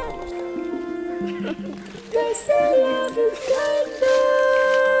 They say love is blind,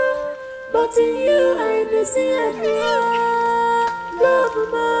 but in you I see it. Love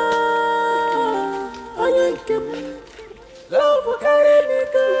more. Onyenze. Love for carry me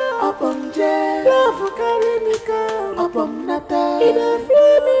go. Abonje. Love for carry me go. Abonnata. It don't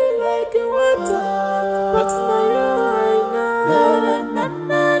feel me like water, but now you I know.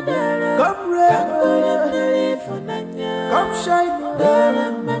 Come rain. Come shine.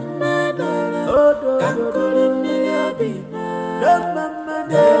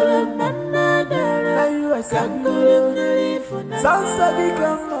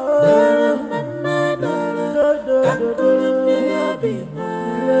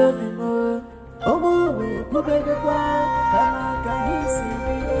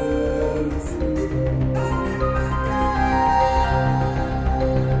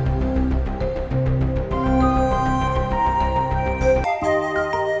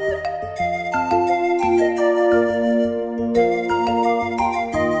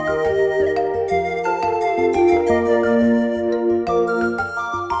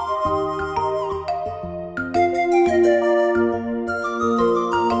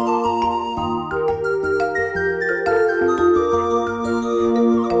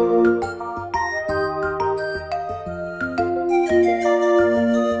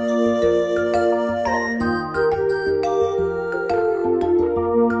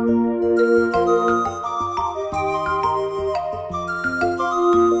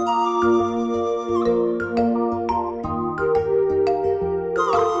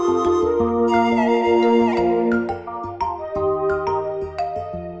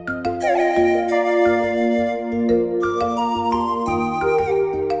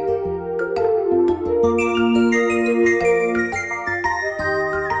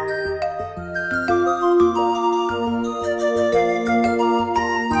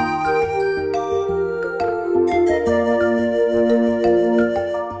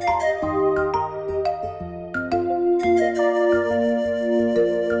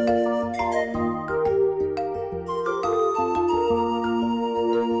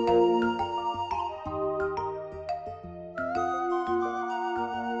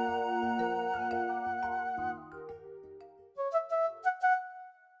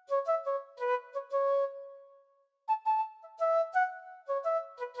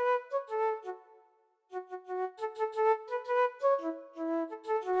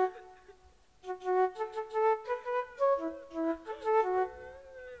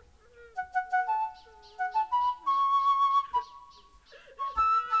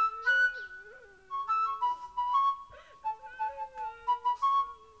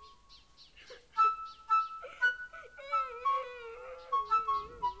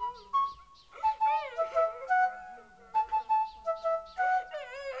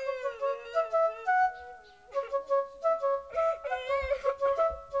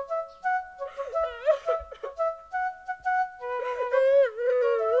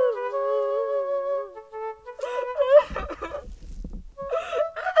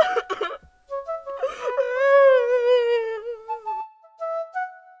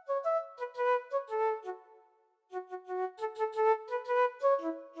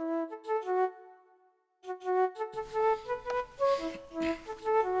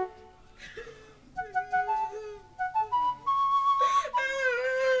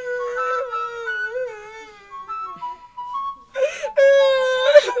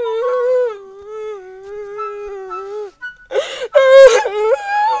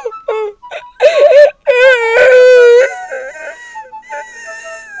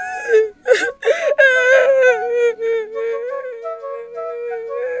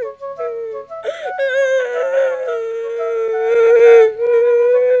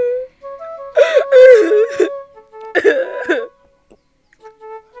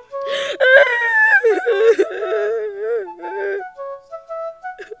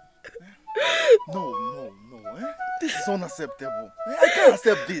 No. This is unacceptable. I can't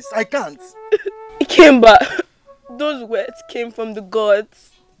accept this. I can't. Ikemba, those words came from the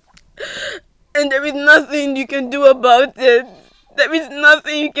gods. And there is nothing you can do about it. There is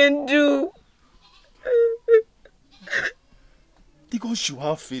nothing you can do. The gods should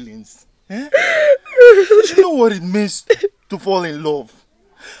have feelings. You know what it means to fall in love.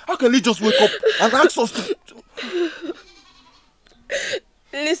 How can they just wake up and ask us to...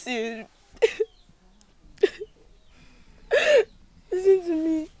 Listen. Listen to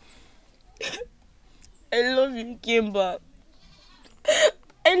me. I love you, Kimba.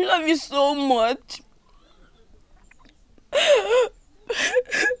 I love you so much.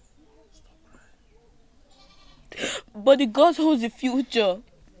 But the God holds the future.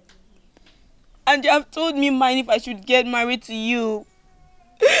 And they have told me mine if I should get married to you.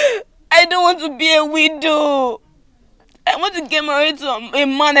 I don't want to be a widow. I want to get married to a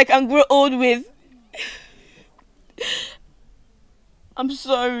man I can grow old with. I'm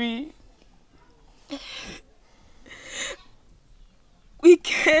sorry. We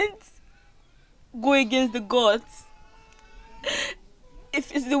can't go against the gods.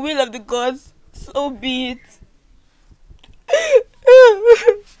 If it's the will of the gods, so be it.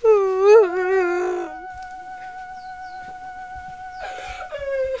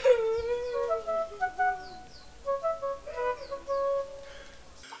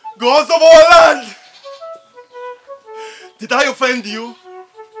 Gods of our land! Did I offend you?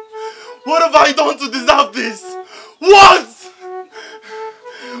 What have I done to deserve this? What?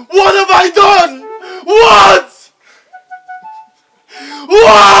 What have I done? What?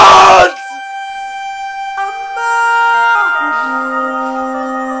 What?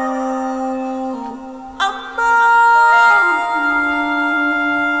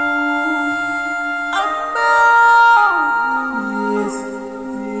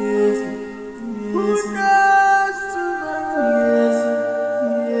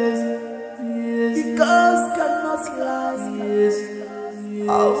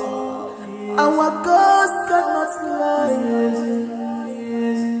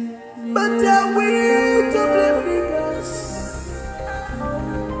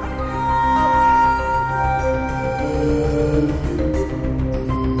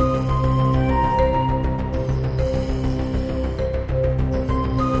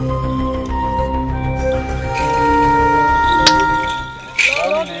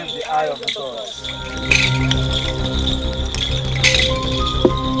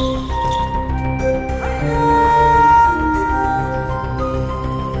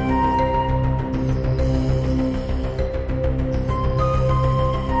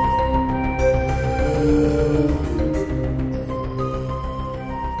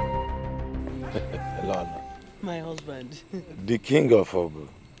 The king of Ogu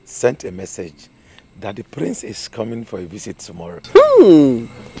sent a message that the prince is coming for a visit tomorrow.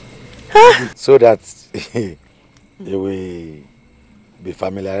 So that he will be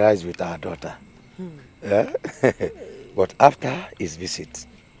familiarized with our daughter. But after his visit,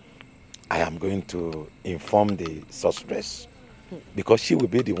 I am going to inform the suspects because she will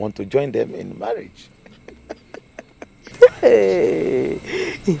be the one to join them in marriage.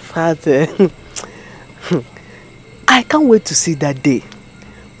 In fact, I can't wait to see that day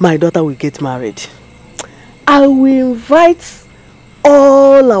my daughter will get married. I will invite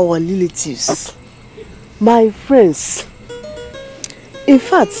all our relatives, my friends. In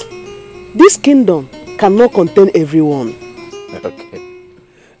fact, this kingdom cannot contain everyone. Okay.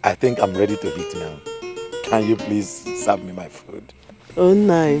 I think I'm ready to eat now. Can you please serve me my food? Oh,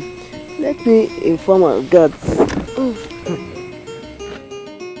 no. Let me inform our gods.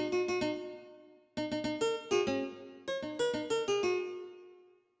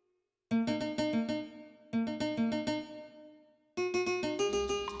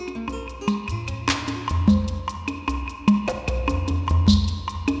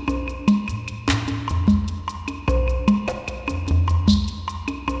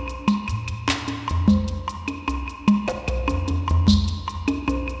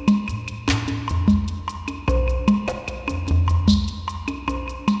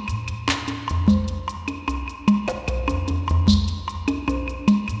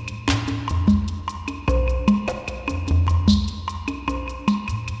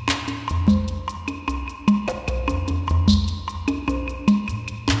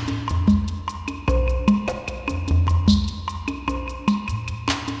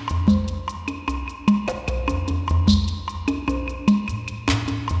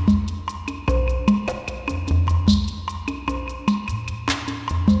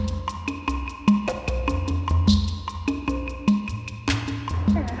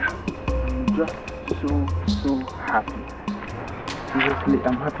 just so happy. Seriously,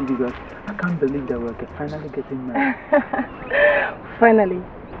 I'm happy because I can't believe that we're finally getting married. Finally,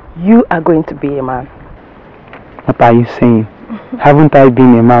 you are going to be a man. What are you saying? Haven't I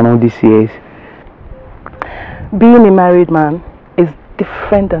been a man all these years? Being a married man is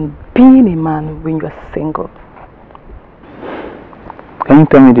different than being a man when you're single. Can you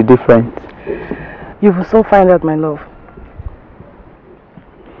tell me the difference? You will soon find out, my love.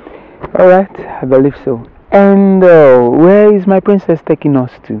 Alright, I believe so. And where is my princess taking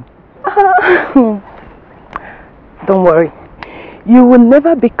us to? Don't worry. You will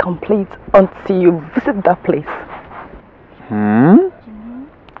never be complete until you visit that place.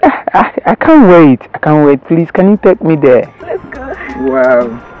 I can't wait. I can't wait. Please, can you take me there? Let's go. Wow.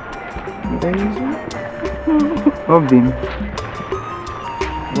 Obin.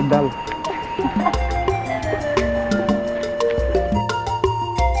 Modal.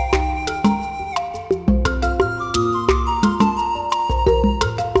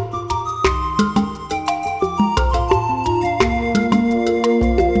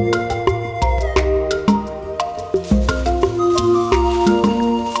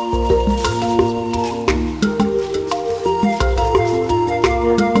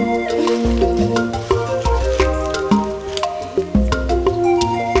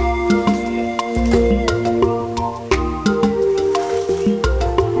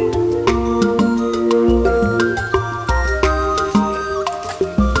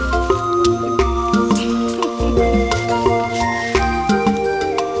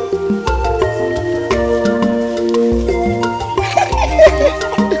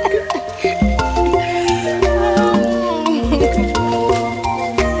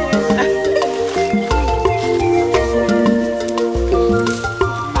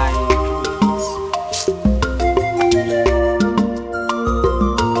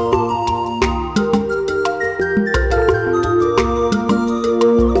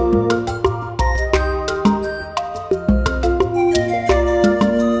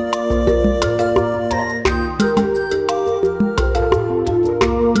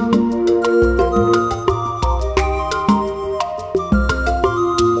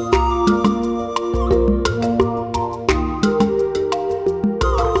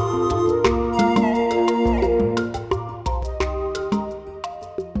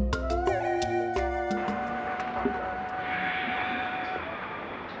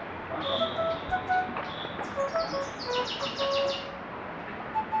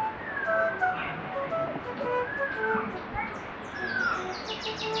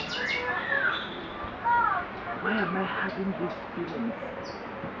 Why am I having these feelings?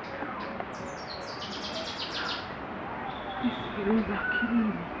 These feelings are killing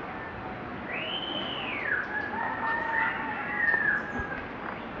me.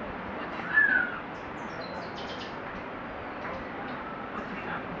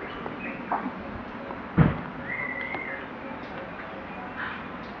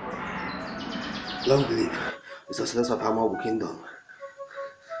 Long live the success of Amobi Kingdom.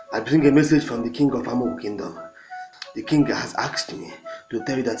 I bring a message from the king of Amobi Kingdom. The king has asked me to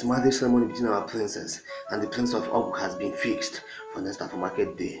tell you that marriage ceremony between our princess and the prince of Ogu has been fixed for next after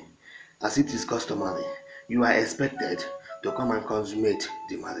market day. As it is customary, you are expected to come and consummate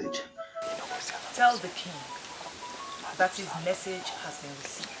the marriage. Tell the king that his message has been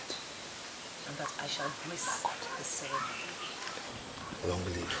received and that I shall grace the ceremony. Long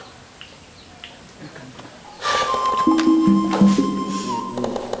live. You can go.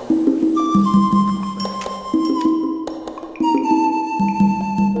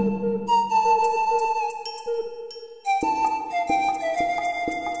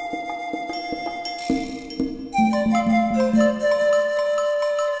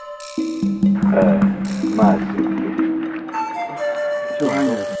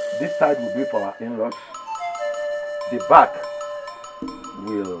 This side will be for our in-laws. The back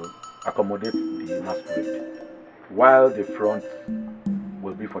will accommodate the masquerade, while the front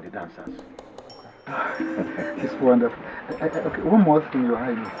will be for the dancers. It's wonderful. Okay, one more thing, Your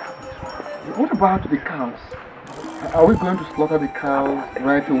Highness. What about the cows? Are we going to slaughter the cows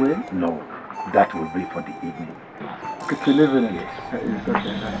right away? No, that will be for the evening. Okay, to live in it. Yes. It's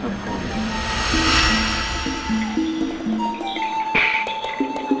okay, that's no problem.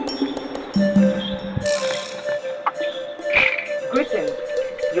 Greetings,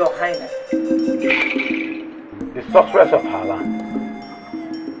 Your Highness. The sorceress of her land.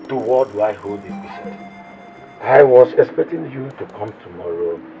 To what do I hold this visit? I was expecting you to come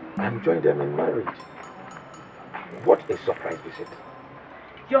tomorrow and join them in marriage. What a surprise visit.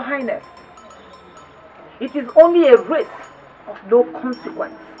 Your Highness, it is only a race of no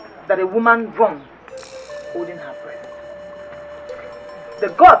consequence that a woman runs holding her breast. The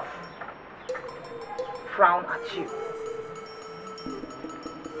gods frown at you.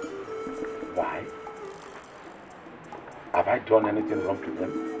 Why? Have I done anything wrong to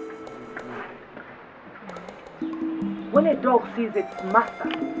them? When a dog sees its master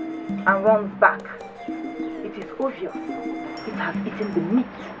and runs back, it is obvious it has eaten the meat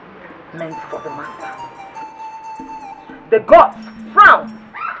meant for the master. The gods frown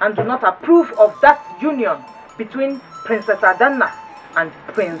and do not approve of that union between Princess Adanna and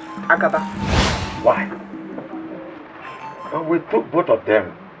Prince Agaba. Why? Well, we took both of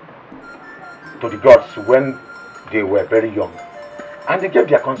them to the gods when they were very young, and they gave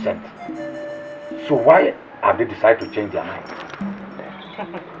their consent. So why have they decided to change their mind?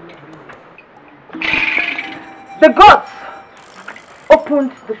 The gods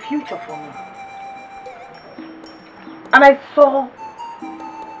opened the future for me, and I saw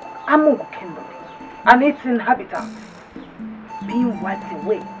Amobi Kingdom and its inhabitants being wiped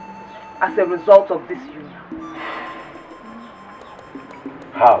away as a result of this union.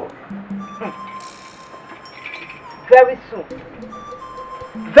 How?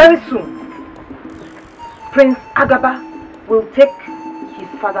 Very soon, Prince Agaba will take his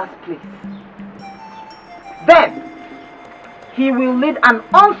father's place. Then, he will lead an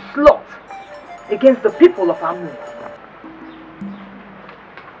onslaught against the people of Amu.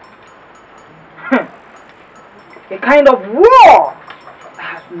 A kind of war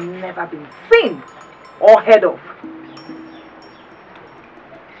that has never been seen or heard of.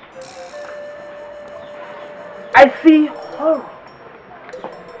 I see horror.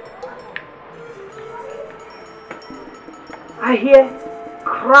 I hear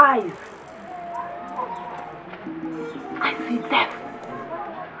cries. I see death,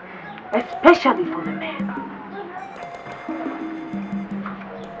 especially for the men.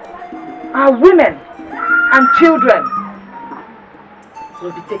 Our women and children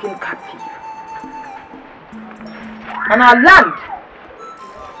will be taken captive, and our land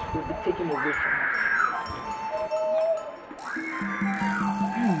will be taken away from us.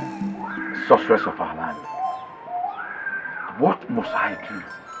 Sorceress of our land, what must I do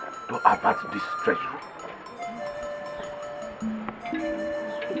to avert this treachery?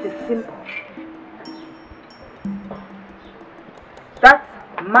 It is simple. That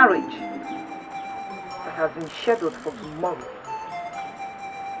marriage that has been scheduled for tomorrow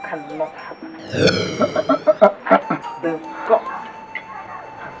cannot happen. The gods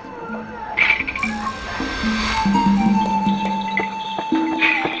have spoken.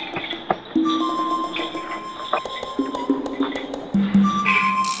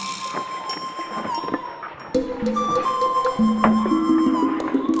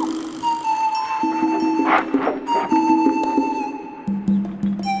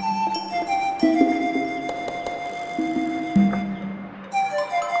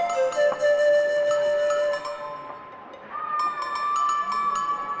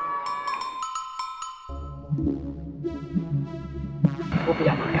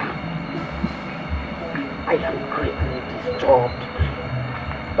 I am greatly disturbed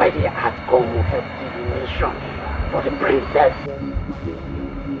by the outcome of a divination for the princess.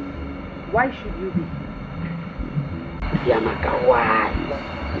 Why should you be? Yamaka, why?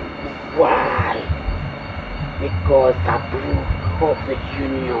 Why? Because approved of the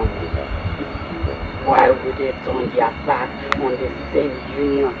union. Why would they turn their back on the same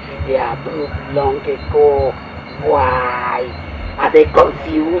union they approved long ago? Why? Are they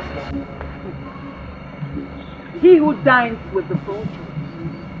confused? He who dines with the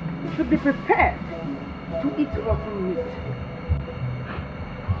vultures should be prepared to eat rotten meat.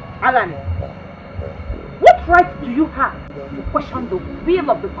 Alani, what right do you have to question the will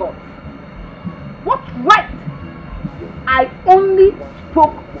of the gods? What right? I only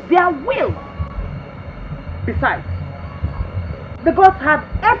spoke their will. Besides, the gods have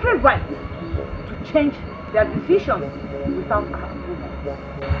every right to change their decisions without approval.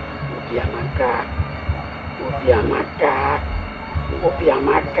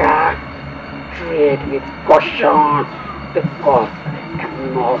 Obiamaka, tread with caution. The gods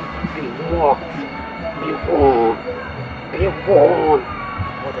cannot be mocked. Be warned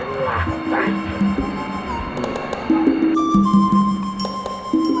for the last time.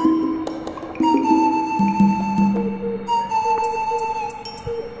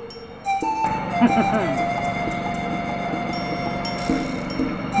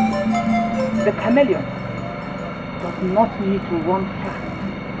 The chameleon does not need to run fast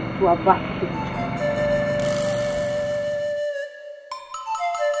to avert danger.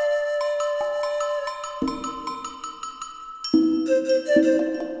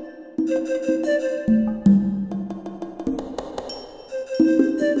 Where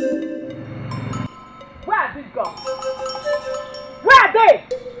are these girls? Where are they?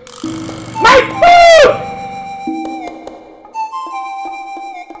 My food!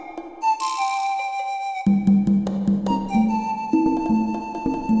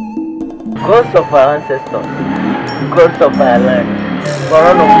 Gods of our ancestors, gods of our land, for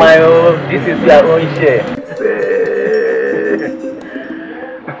one of my own, this is your own share.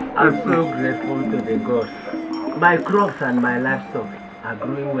 I'm so grateful to the gods. My crops and my livestock are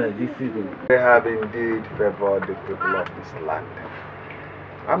growing well this season. They have indeed favored the people of this land.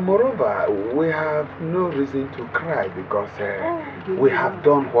 And moreover, we have no reason to cry because we have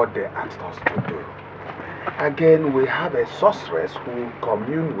done what they asked us to do. Again, we have a sorceress who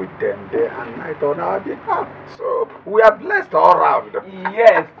commune with them day and night on our behalf. So, we are blessed all round.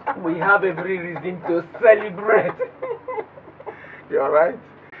 Yes, we have every reason to celebrate. You're right.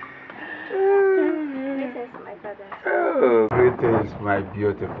 Greetings, my father. Oh, greetings, my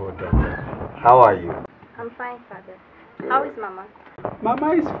beautiful daughter. How are you? I'm fine, father. How is Mama?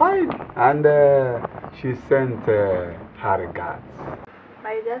 Mama is fine. And she sent her regards.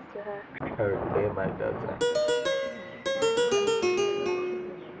 My regards to her. Okay, my daughter.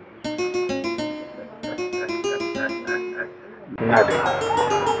 Nadia,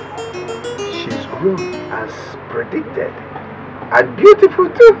 she's grown as predicted. And beautiful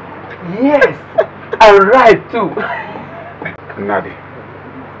too. Yes, and right too. Nadia,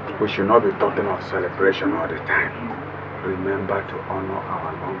 we should not be talking of celebration all the time. Remember to honor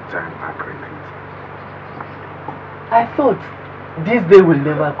our long-time agreement. I thought this day will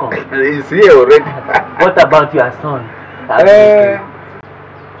never come. He's here already. What about your son?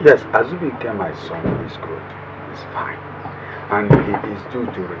 Yes, Azubike, my son, is good. He's fine. And he is due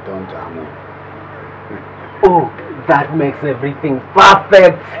to return to Amobi. Oh, that makes everything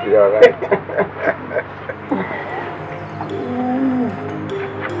perfect. You're right.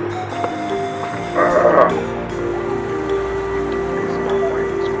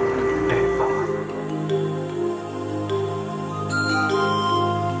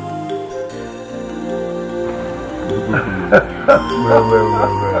 Well,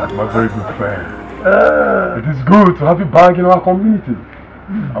 my very good friend. It is good to have you back in our community,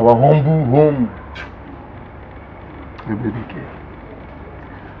 our humble home.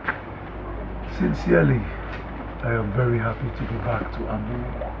 Sincerely, I am very happy to be back to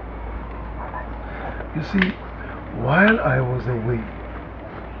Amobi. You see, while I was away,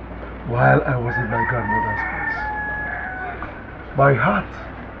 while I was in my grandmother's place, my heart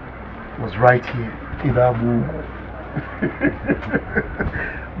was right here in Amobi.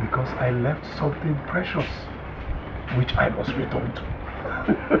 Because I left something precious which I must return to.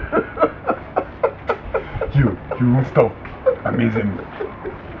 You won't stop amazing me.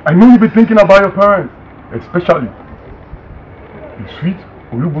 I know you'll be thinking about your parents, especially the sweet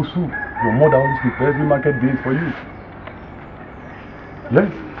Olubosu your mother always prepares every market days for you.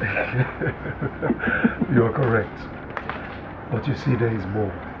 Yes, you are correct. But you see, there is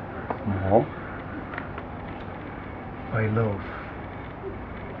more. More? My love.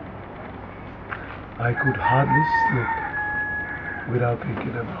 I could hardly sleep without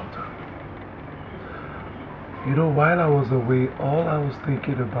thinking about her. You know, while I was away, all I was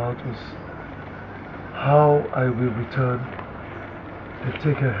thinking about was how I will return and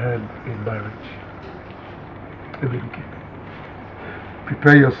take her hand in marriage. Emodi,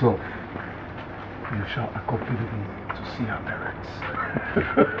 prepare yourself. You shall accompany me to see her parents.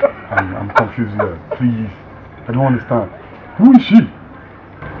 I'm confused here. Please. I don't understand. Who is she?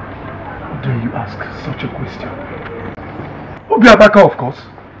 Do you ask such a question? Obi Adaka, of course.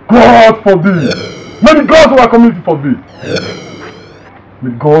 God forbid. May the gods of our community forbid.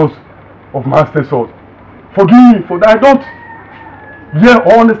 May the gods of my ancestors forgive me for that. I don't hear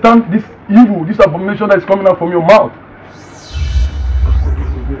or understand this evil, this abomination that is coming out from your mouth.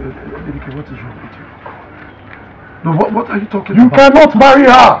 What is wrong with you? No, what are you talking about? You cannot marry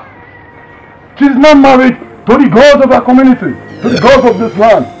her. She is not married to the gods of our community, to the gods of this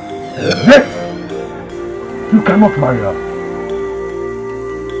land. Yes, you cannot marry her.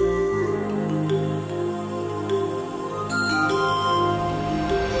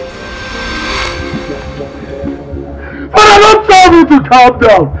 Father, don't tell me to calm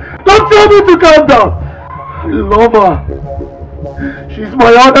down. Don't tell me to calm down. I love her. She's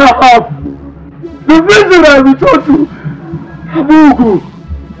my other half. The reason I returned to Amobi.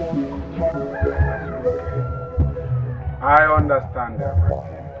 I understand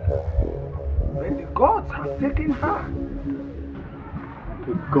everything. But the gods have taken her.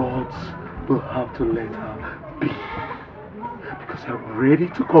 The gods will have to let her be. Because I'm ready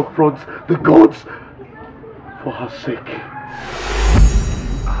to confront the gods for her sake. You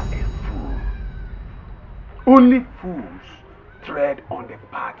are a fool. Only fools tread on the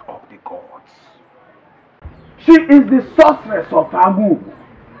path of the gods. She is the sorceress of Amobi.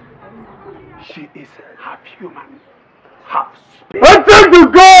 She is half human, half spirit. And thank the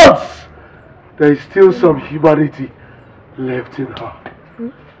gods! There is still some humanity left in her.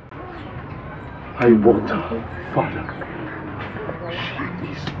 I want her, Father. She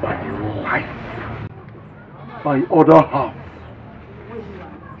is my life, my other half.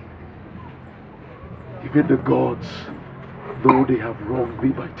 Even the gods, though they have wronged me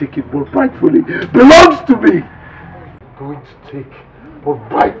by taking what rightfully belongs to me, I'm going to take what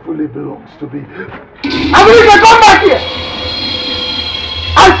rightfully belongs to me. Amobi, come back here!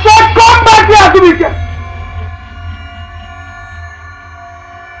 I said come back here, Amobi!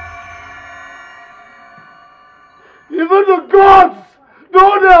 Even the gods,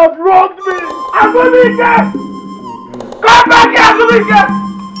 though they have wronged me, Amobi! Come back here, Amobi!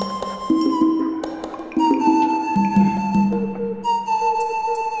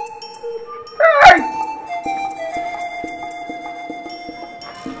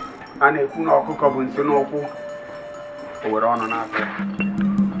 A na-ekwu na ọkụkọ bụ nsị n'ụkwụ o were ọnụ n'aka.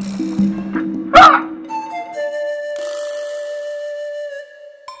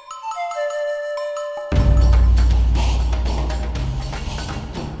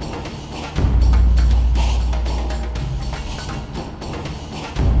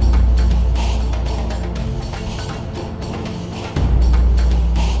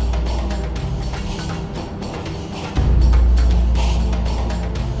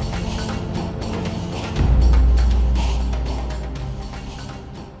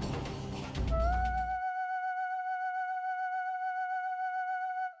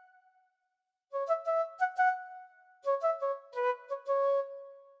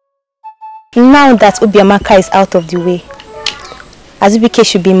 Now that Obiamaka is out of the way, Azubike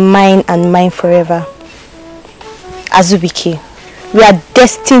should be mine and mine forever. Azubike, we are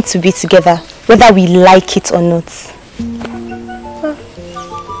destined to be together, whether we like it or not.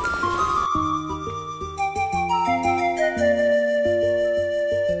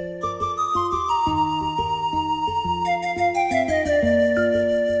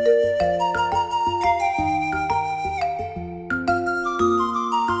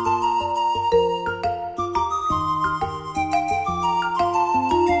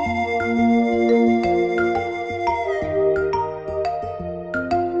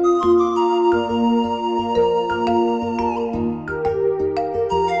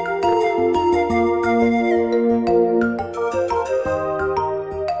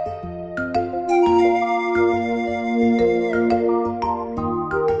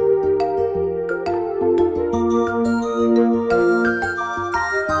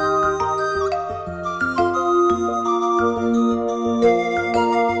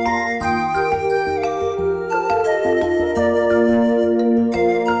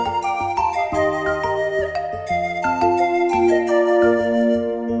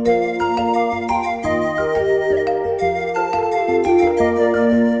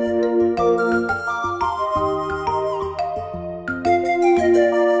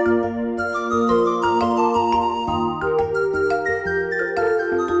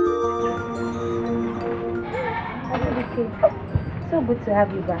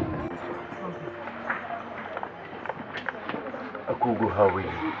 Have you back? Akugo, how are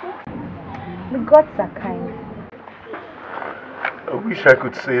you? The gods are kind. I wish I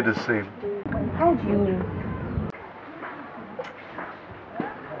could say the same. How do you mean?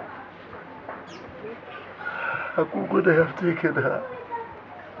 Akugo, they have taken her.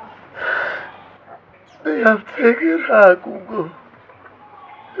 They have taken her, Akugo.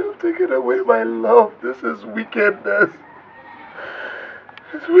 They have taken away my love. This is wickedness.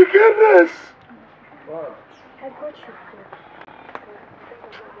 It's wickedness. I got you.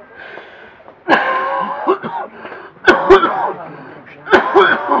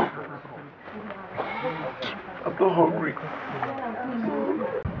 I'm not hungry.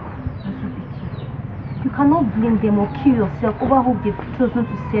 You cannot blame them or kill yourself over who they've chosen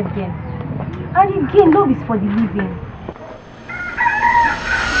to save them. And again, love is for the living.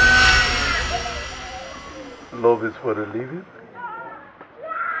 Love is for the living?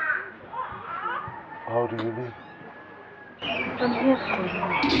 How do you mean? I'm here for you.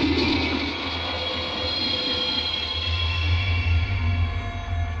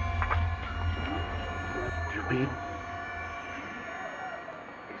 You mean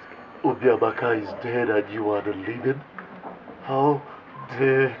Obiamaka is dead and you are the living? How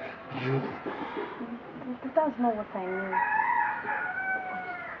dare you? That's not what I mean.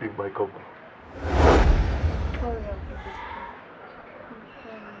 leave my compound.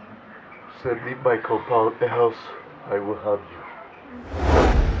 Said leave my compound, else I will have you.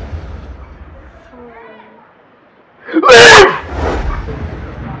 Leave!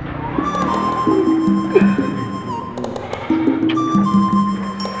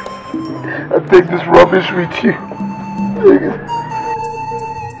 And take this rubbish with you. Take it.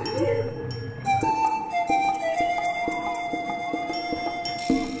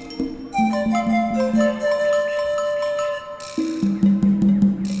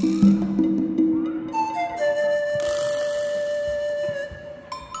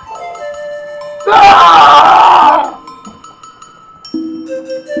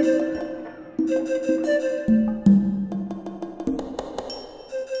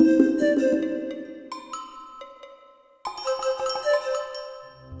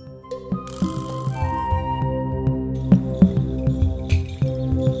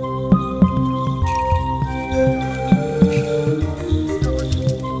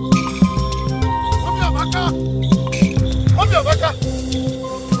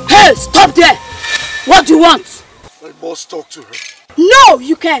 Hey, stop there! What do you want? I must talk to her. No,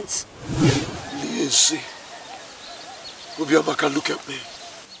 you can't. Yes, Obiamaka, look at me.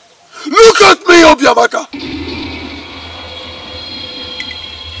 Look at me, Obiamaka!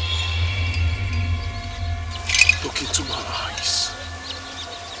 Look into my eyes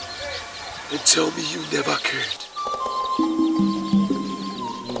and tell me you never cared.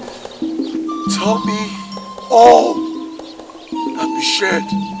 Tell me all that we shared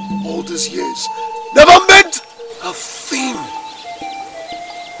all these years never meant a thing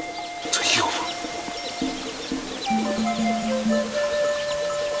to you.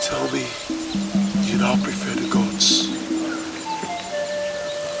 Tell me you now prefer the gods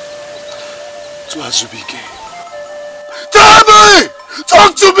to Azubike. Tell me!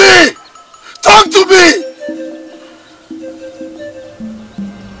 Talk to me! Talk to me!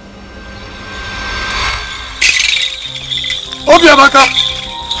 Obiamaka!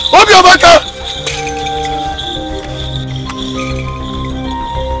 Obiamaka!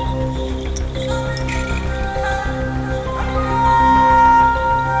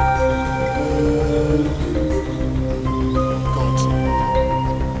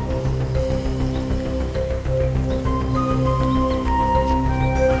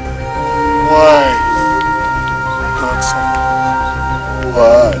 Why? Godson.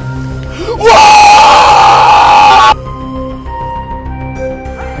 Why? Why?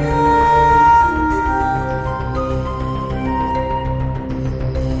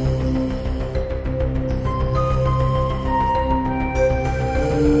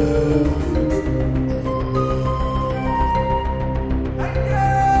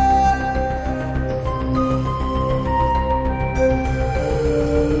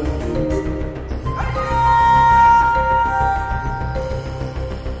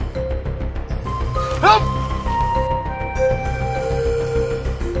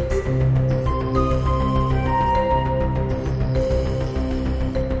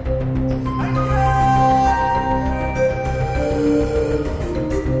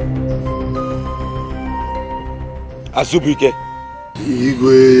 Azubike.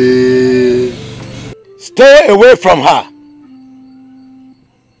 Igwe. Stay away from her.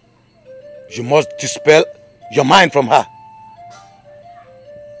 You must dispel your mind from her.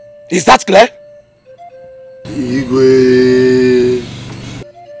 Is that clear? Igwe.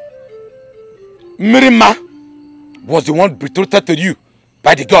 Mirima was the one betrothed to you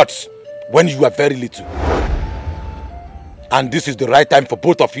by the gods when you were very little. And this is the right time for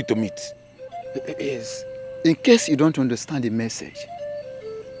both of you to meet. Yes. In case you don't understand the message.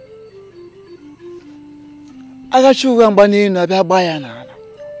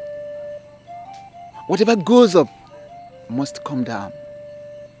 Whatever goes up must come down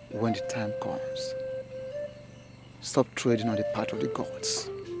when the time comes. Stop treading on the path of the gods.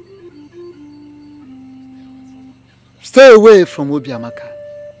 Stay away from Obiamaka.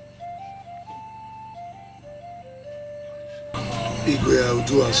 Igwe, I will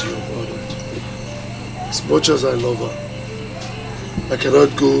do as you have ordered. As much as I love her, I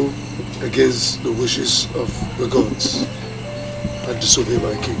cannot go against the wishes of the gods and disobey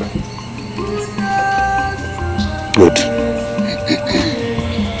my king. Good.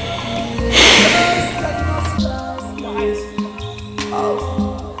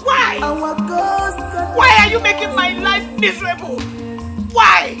 Why? Why are you making my life miserable?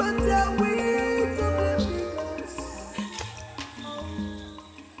 Why?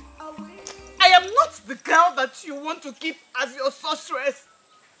 I am not the girl that you want to keep as your sorceress.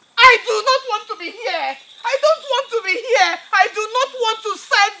 I do not want to be here. I don't want to be here. I do not want to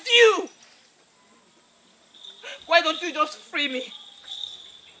serve don't you just free me?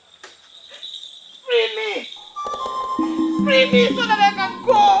 Free me! Free me so that I can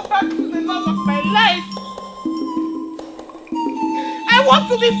go back to the love of my life. I want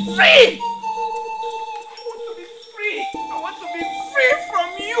to be free! I want to be free from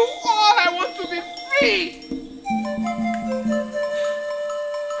you all. I want to be free.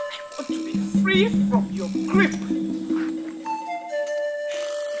 I want to be free from your grip.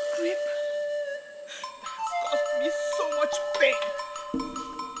 Grip that has caused me so much pain.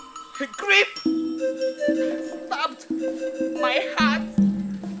 A grip that stabbed my heart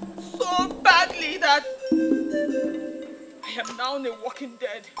so badly that I am now a walking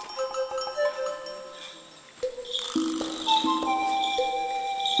dead.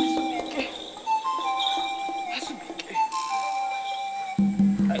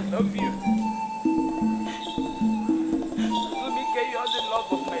 I love you. Zubby, you are the love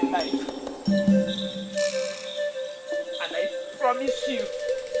of my life. And I promise you,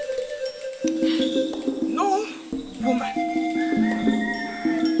 no woman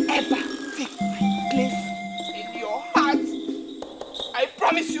ever take my place in your heart. I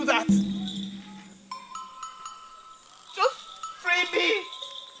promise you that. Just free me.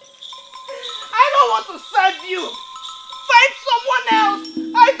 I don't want to serve you. Find someone else.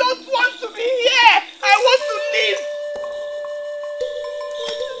 I don't want to be here. I want to leave.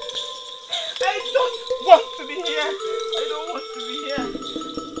 I don't want to be here. I don't want to be here.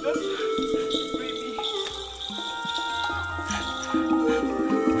 Just free me.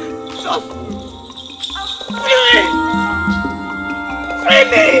 Just free me. Free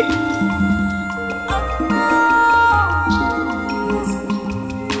me.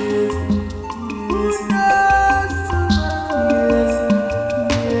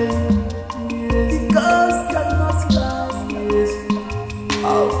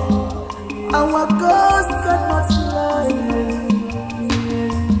 Our ghost cannot last,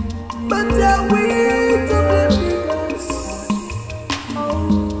 but are we to be us?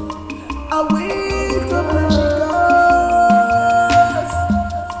 Are we to be us?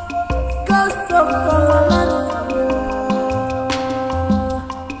 Ghost of our land.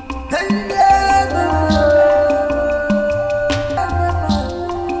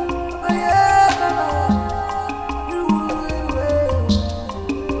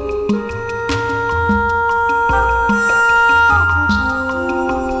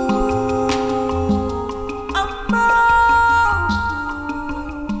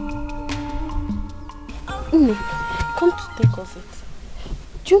 Come to think of it,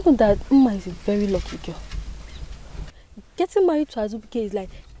 do you know that Mma is a very lucky girl? Getting married to Azubike is like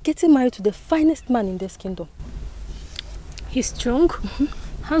getting married to the finest man in this kingdom. He's strong,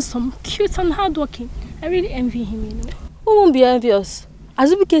 handsome, cute and hardworking. I really envy him, you know. Who won't be envious?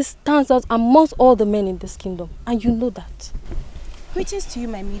 Azubike stands out amongst all the men in this kingdom, and you know that. Greetings to you,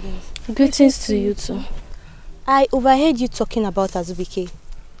 my maidens. Greetings to you too. I overheard you talking about Azubike.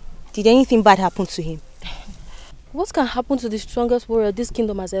 Did anything bad happen to him? What can happen to the strongest warrior this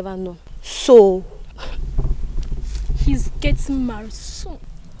kingdom has ever known? So, he's getting married soon.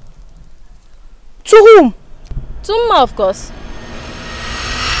 To whom? To Mma, of course.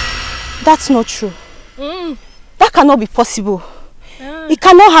 That's not true. Mm. That cannot be possible. It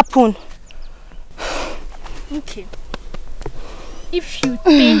cannot happen. Okay. If you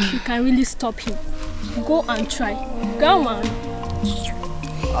think you can really stop him, go and try. Go on.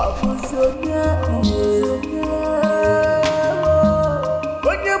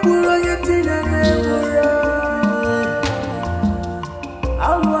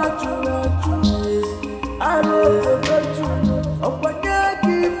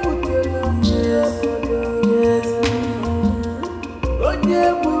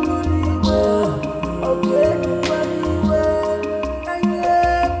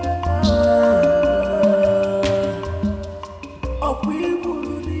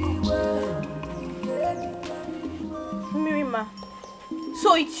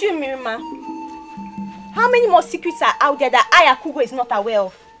 So it's you, Mirima. How many more secrets are out there that Akugo is not aware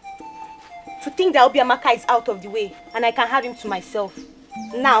of? To think that Obiamaka is out of the way and I can have him to myself.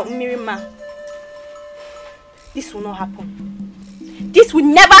 Now, Mirima, this will not happen. This will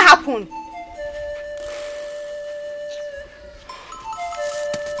never happen.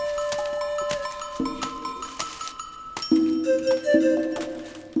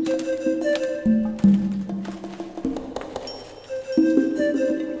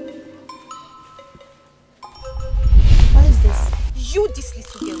 You, this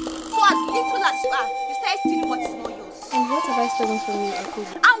little girl. So as little as you are, you started stealing what is not yours. And what have I stolen from you,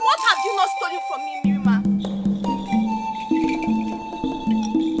 Akugo? And what have you not stolen from me, Mirima?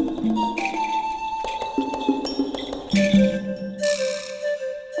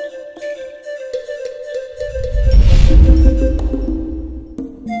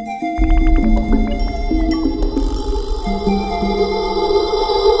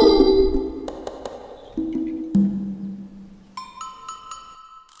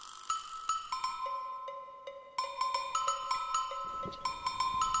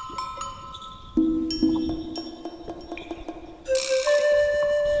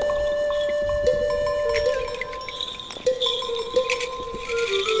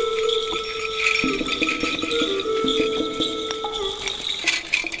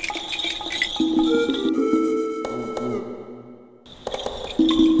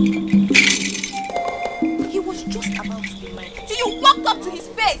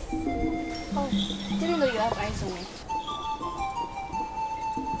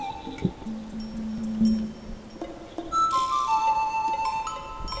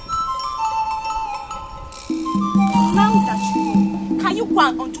 Now that you know, can you go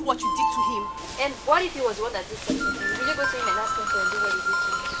and undo what you did to him? And what if he was the one that did something to you? Will you go to him and ask him to undo what he did to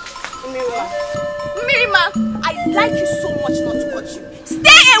you? Mirima, I like you so much not to hurt you.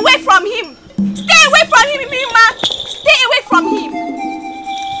 Stay away from him! Stay away from him, Mirima! Stay away from him!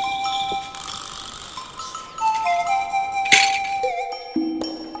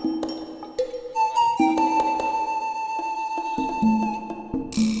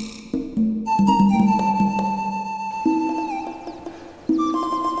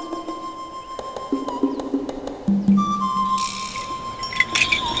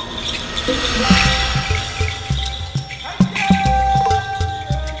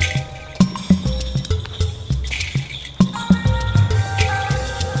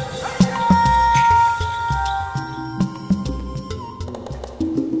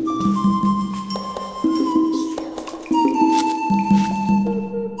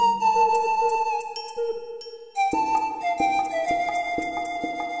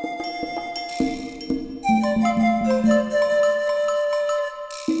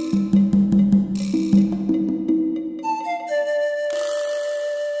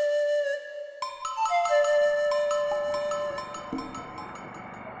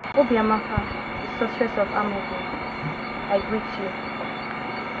 Obiamaka, the sorceress of Amobi, I greet you.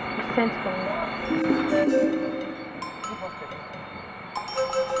 You sent for me.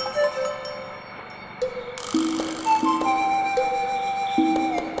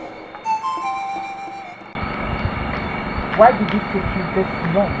 Why did it take you this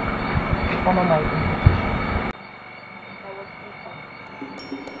long to honor my invitation?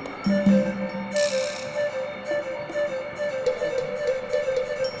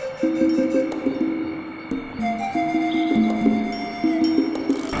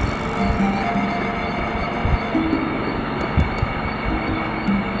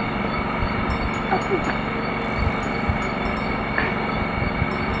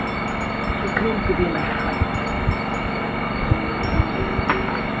 You claim to be my friend.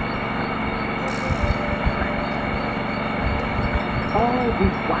 All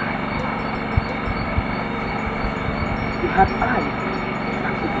this while, you had eyes.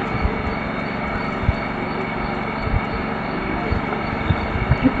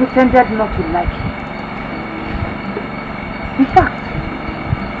 You pretended not to like him. In fact,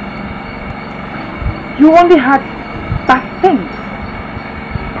 you only had bad things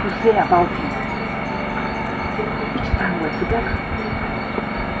to say about him each time we're together.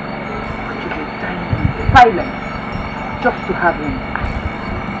 But you were dying in silence just to have him.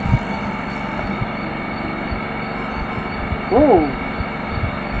 Oh,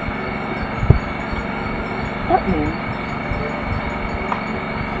 that means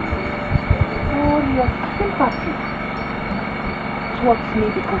all your sympathy towards me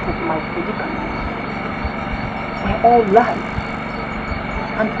because of my predicament were all lies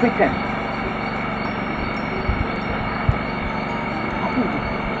and pretense.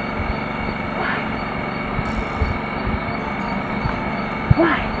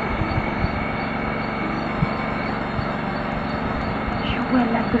 Why? You were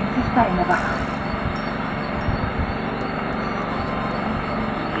like the sister I never had.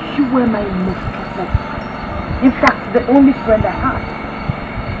 You were my most trusted friend. In fact, the only friend I had.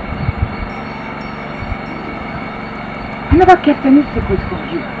 I never kept any secret from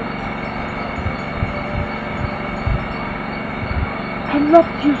you. I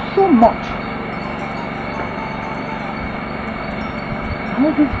loved you so much.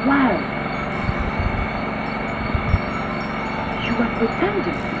 All this while, you were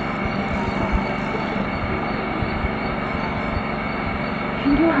pretending. You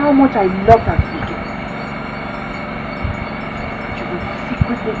knew how much I loved that weekend. You were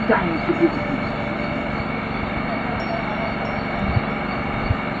secretly dying to be with me.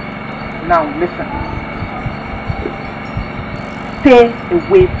 Now listen. Stay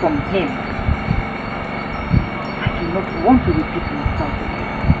away from him. I do not want to repeat myself again.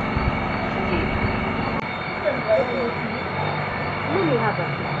 Stay. Let me have a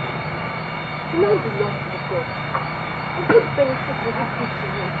man belongs to God. What benefit will it be to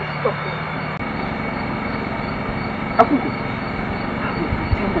you to stop him? Abubu, I will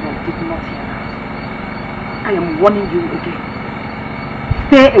pretend that I did not hear that. I am warning you again.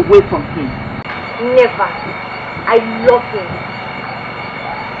 Stay away from him. Never. I love him.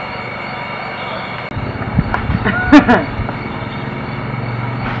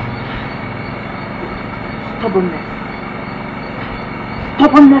 Stubbornness.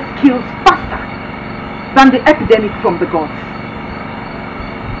 Stubbornness kills faster than the epidemic from the gods.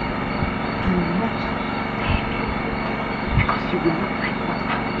 Do not dare me, because you will not like what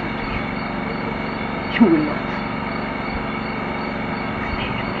I will do to you. You will not.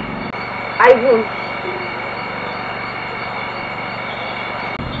 I won't.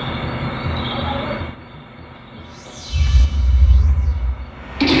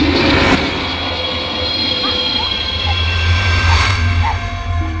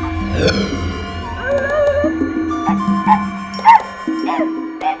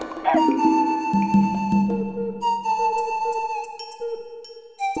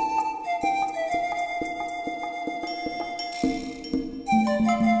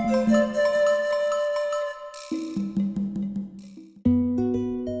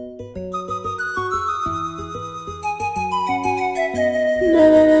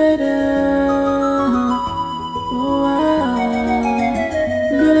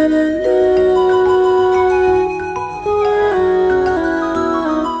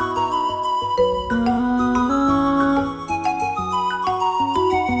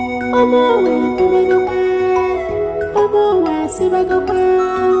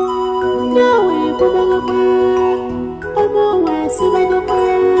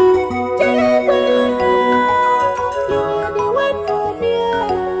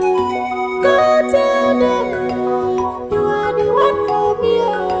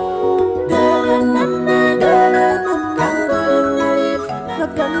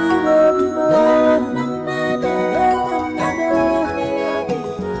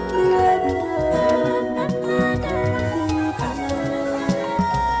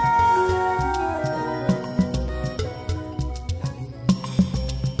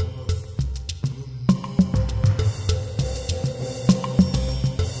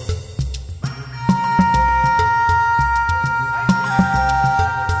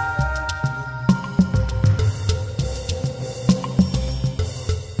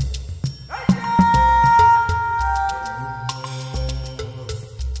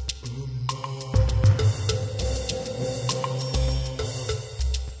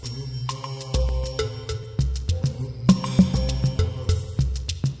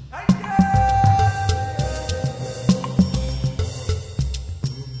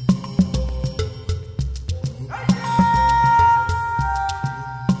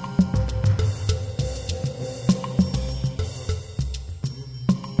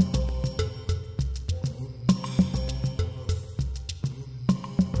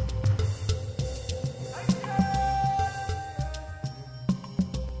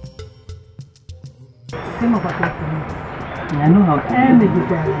 I know how to do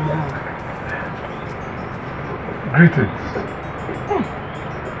Greetings. Hey,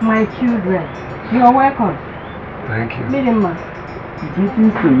 my children, you are welcome. Thank you. Mirima,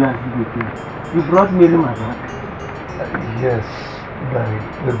 greetings to you as you brought Mirima back. Yes,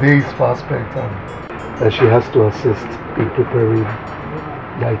 the day is fast spent and she has to assist in preparing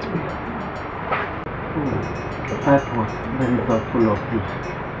night meal. That was very thoughtful of you.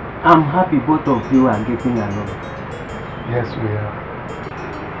 I'm happy both of you are getting along. Yes, we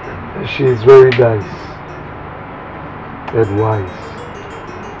are. She is very nice and wise.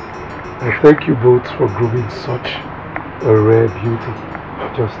 I thank you both for grooming such a rare beauty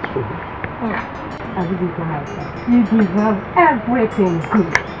just for me. You deserve everything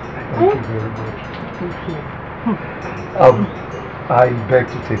good. Thank you very much. Thank you. I beg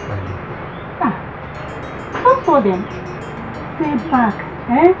to take my leave. Don't for them. Stay back.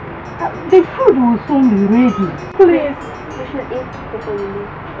 Eh? The food will soon be ready. Please. You should eat before you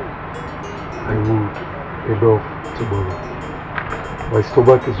leave. I would. Enough tomorrow. My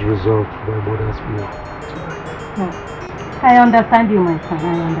stomach is reserved for my mother's meal tonight. I understand you, my son. I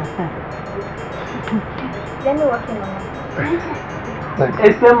understand. Let me walk in, Mama.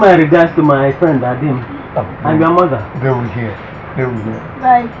 Extend my regards to my friend Adim and your mother. They will hear. They will hear.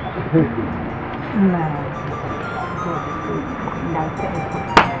 Bye.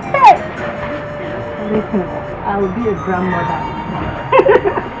 Hey! Listen, I will be a grandmother.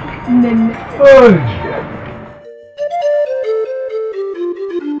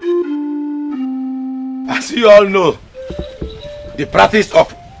 As you all know, the practice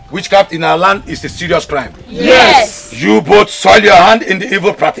of witchcraft in our land is a serious crime. Yes! You both soiled your hand in the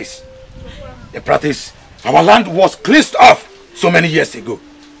evil practice. The practice, our land was cleansed off so many years ago.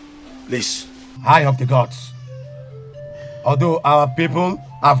 Please, high of the gods, although our people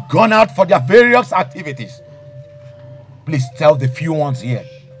have gone out for their various activities, please tell the few ones here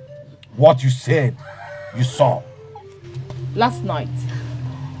what you said you saw. Last night,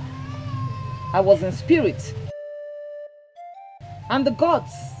 I was in spirit, and the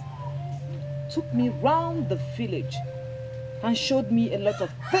gods took me round the village and showed me a lot of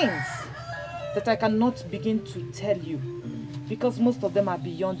things that I cannot begin to tell you because most of them are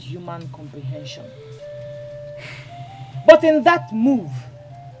beyond human comprehension. But in that move,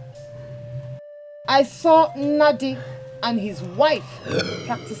 I saw Nadi and his wife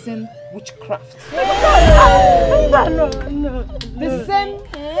practicing witchcraft. The same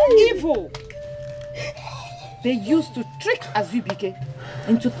evil they used to trick Azubike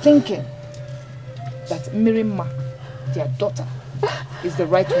into thinking that Mirima, their daughter, is the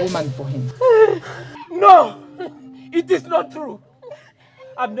right woman for him. No! It is not true.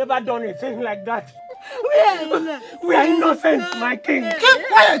 I've never done a thing like that. We are innocent, my king. Keep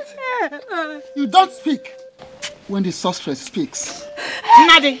quiet! You don't speak when the sorceress speaks.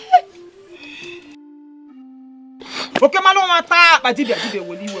 Nadi.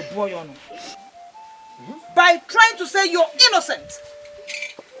 By trying to say you're innocent,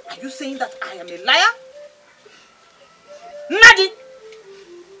 are you saying that I am a liar? Nadi,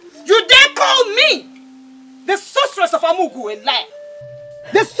 you dare call me, the sorceress of Amugu, a liar?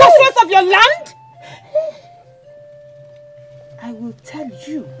 The sorceress of your land? I will tell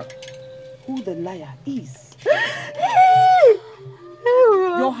you who the liar is.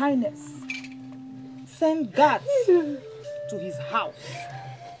 Your Highness, send guards to his house.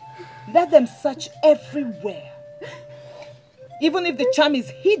 Let them search everywhere. Even if the charm is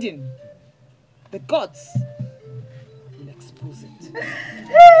hidden, the gods will expose it.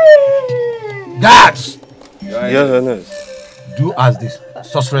 Guards! Yes, Highness. Do as this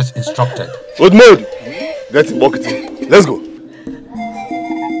sorceress instructed. Odimgbe, get him bucketing. Let's go.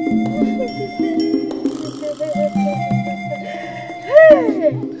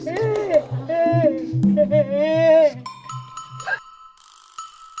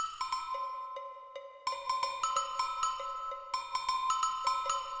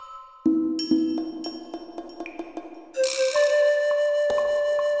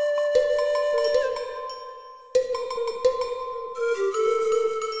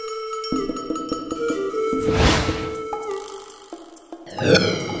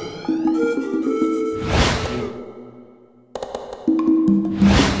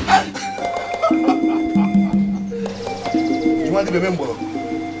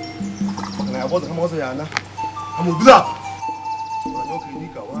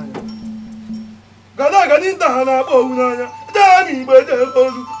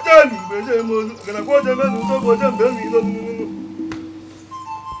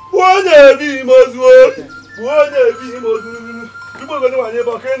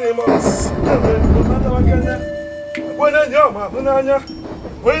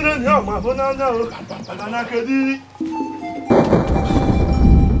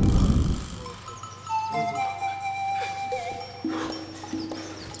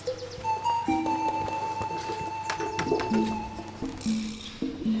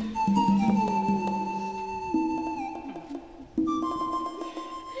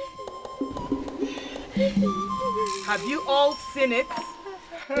 Have you all seen it?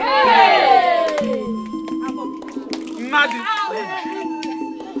 Madi!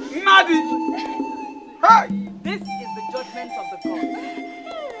 Madi! Hey! This is the judgment of the gods.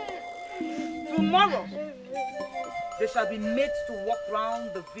 Tomorrow, they shall be made to walk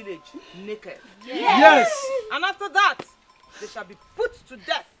round the village naked. Yes! And after that, they shall be put to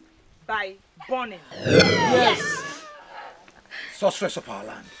death by burning. Yes! Sorceress of our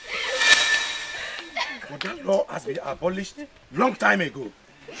land. But that law has been abolished long time ago.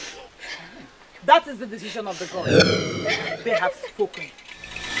 That is the decision of the gods. They have spoken.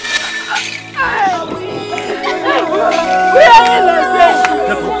 We are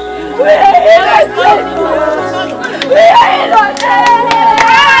innocent! We are innocent! We are innocent!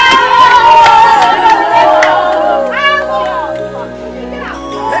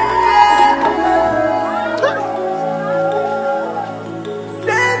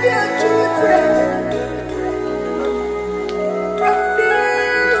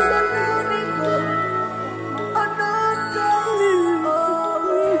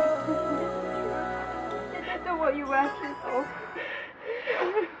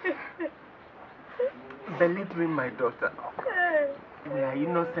 Belittling my daughter. We are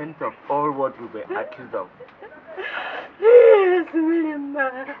innocent of all what we were accused of. Yes,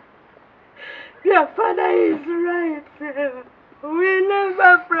 Wilma. Your father is right. We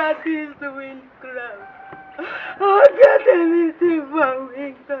never practiced witchcraft or get anything from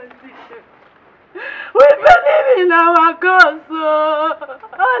witchcraft. We believe in our cause,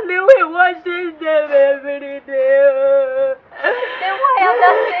 only we worship them every day. Then why have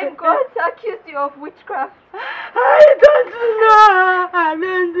that same God accused you of witchcraft? I don't know.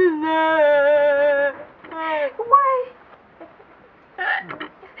 Why?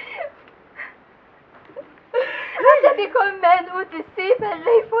 Have they become men who deceive and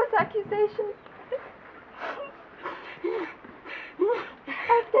lay false accusations?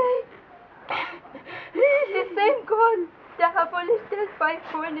 Have they? same God that abolished death by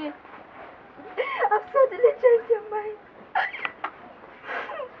falling have suddenly changed their mind.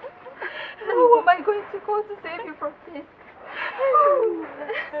 Who am I going to call to save you from this?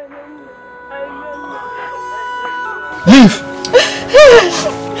 Leave!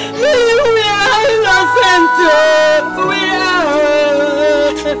 We are innocent! We are!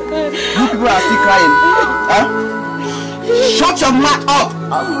 You people are still crying. Huh? Shut your mouth up!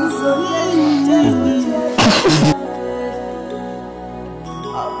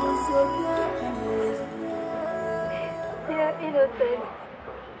 They are innocent.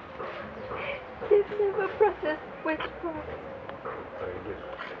 They've never processed witchcraft.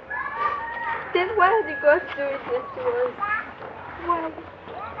 Then why are the gods doing this to us? Why?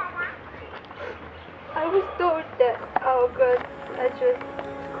 I was told that our gods are just...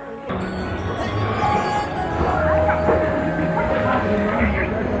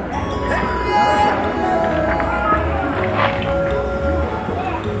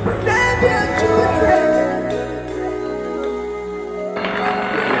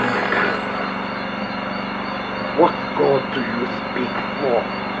 What God do you speak for?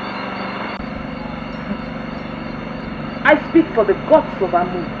 I speak for the gods of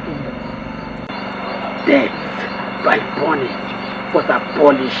Amobi kingdom. Death by bondage was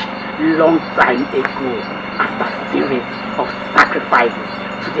abolished long time ago after a series of sacrifices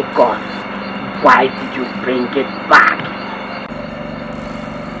to the gods. Why did you bring it back?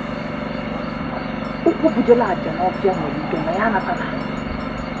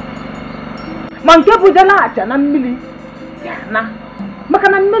 Manke bujala aja na mmili ya na maka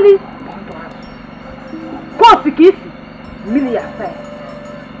na mmili bondo azu kosi kisi mmili ya fe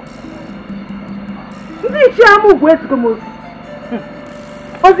ndi ichi amu ugwu ezigbo m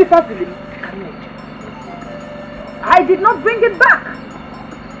ozi fasili m ka m na-eche. I did not bring it back.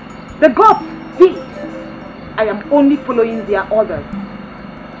 The gods did. I am only following their orders.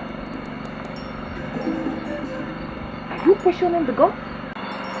 Are you questioning the gods?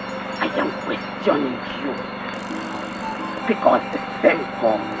 I am questioning you because the same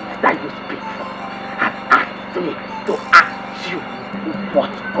God that you speak for has asked me to ask you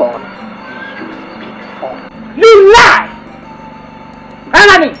what God do you speak for. You lie!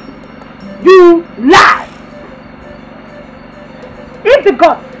 Anani! You lie! If the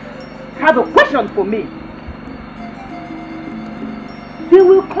gods have a question for me, they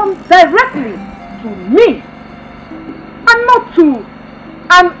will come directly to me and not to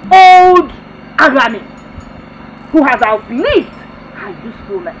an old Agani who has outlived her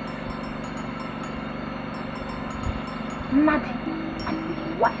usefulness. Nadi and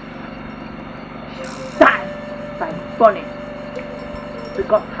his wife shall die by burning. The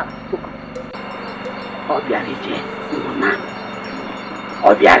gods have spoken. Obiarije Muna.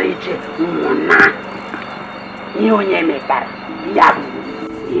 Obiarije Muna. Ionye metara. Yabu.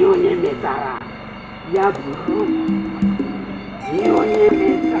 Ionye metara. Yabu.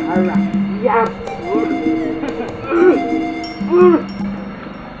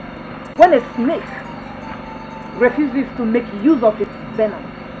 When a snake refuses to make use of its venom,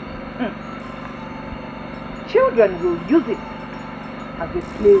 children will use it as a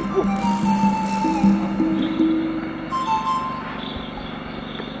slave rope.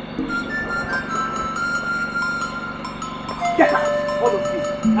 Get out, all of you.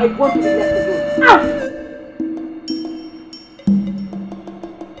 I want to be left alone. Out!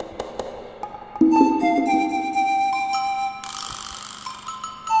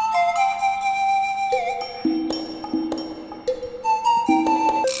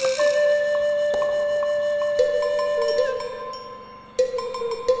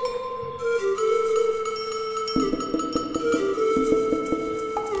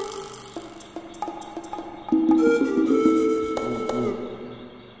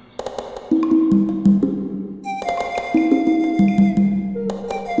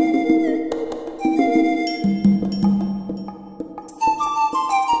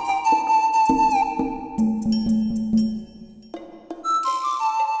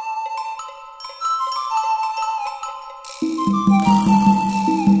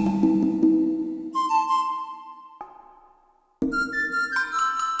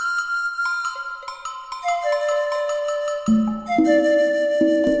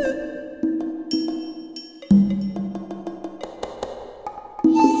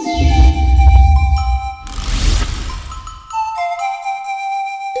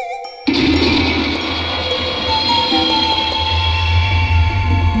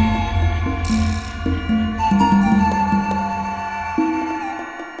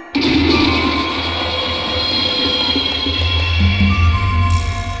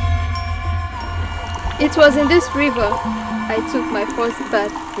 It was in this river I took my first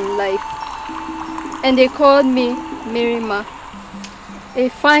bath in life. And they called me Mirima, a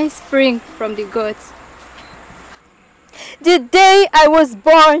fine spring from the gods. The day I was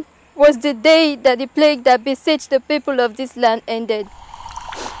born was the day that the plague that besieged the people of this land ended.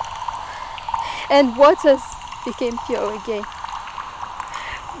 And waters became pure again.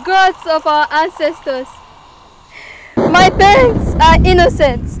 Gods of our ancestors, my parents are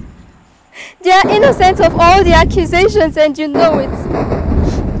innocent. They are innocent of all the accusations, and you know it.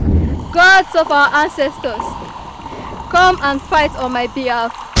 Gods of our ancestors, come and fight on my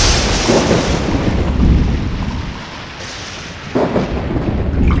behalf.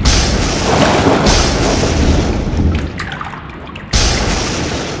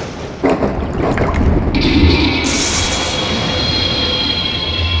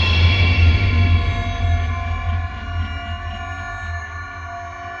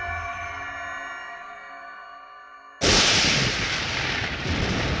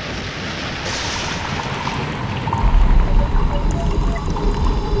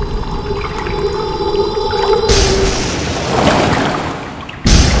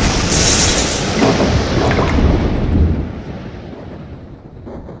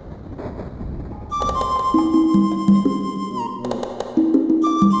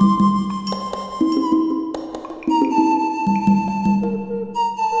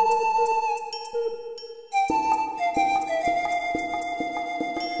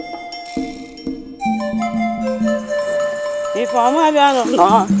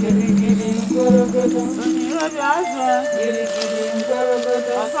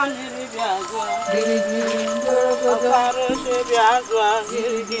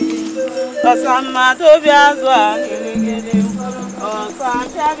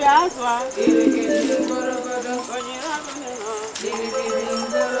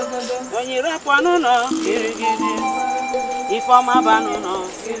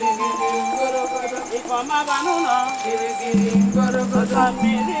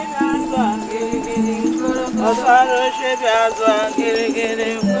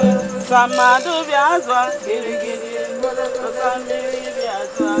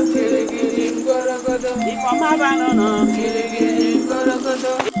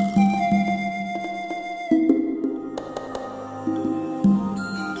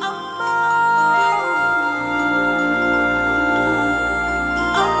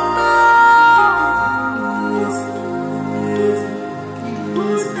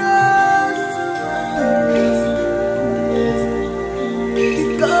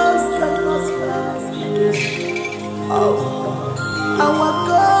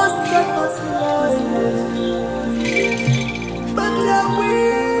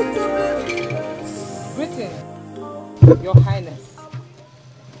 Your Highness,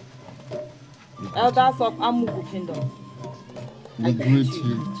 elders of Amobi Kingdom, I greet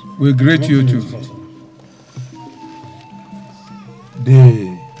you. We greet you too.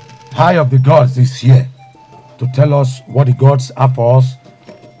 The High of the Gods is here to tell us what the gods have for us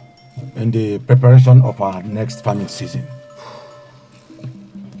in the preparation of our next farming season.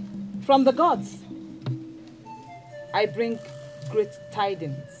 From the gods, I bring great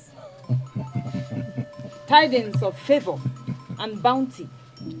tidings. Tidings of favor and bounty.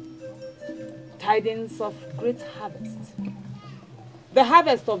 Tidings of great harvest. The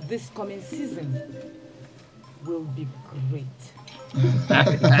harvest of this coming season will be great.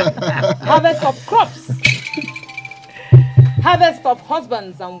 Harvest of crops. Harvest of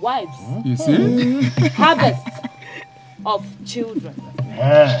husbands and wives. You see? Harvest of children.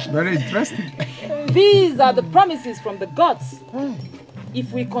 Very interesting. These are the promises from the gods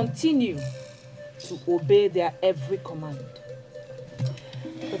if we continue to obey their every command.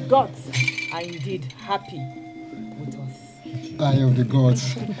 The gods are indeed happy with us. Eye of the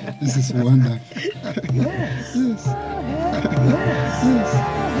gods. This is wonderful. Yes. Yes.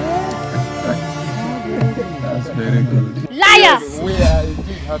 That's very good. Liar! We are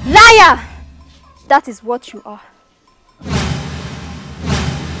indeed happy. Liar! That is what you are.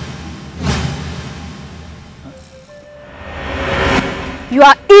 You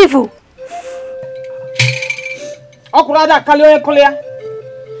are evil.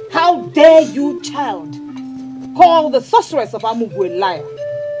 How dare you, child, call the sorceress of Amobi a liar?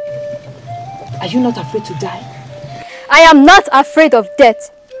 Are you not afraid to die? I am not afraid of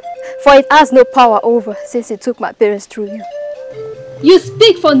death, for it has no power over since it took my parents through you. You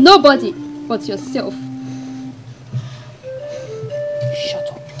speak for nobody but yourself. Shut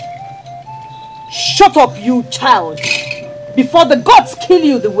up. Shut up, you child, before the gods kill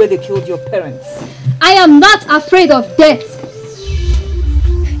you the way they killed your parents. I am not afraid of death.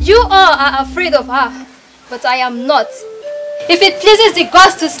 You all are afraid of her but I am not. If it pleases the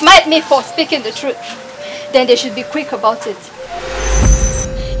gods to smite me for speaking the truth, then they should be quick about it.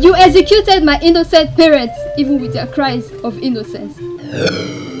 You executed my innocent parents, even with their cries of innocence.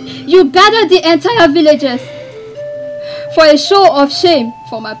 You gathered the entire villagers for a show of shame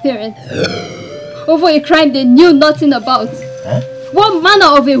for my parents over a crime they knew nothing about. What manner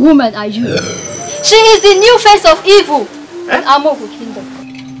of a woman are you? She is the new face of evil in Amobi kingdom.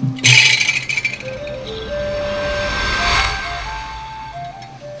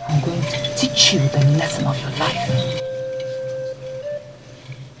 I'm going to teach you the lesson of your life.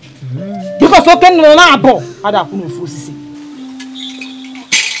 Because I can't know how to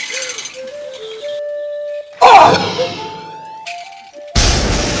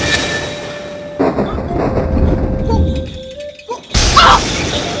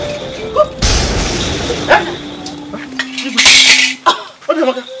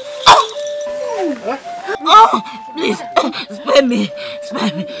Please, spare me,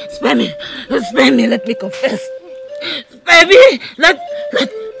 spare me, let me confess. Spare me,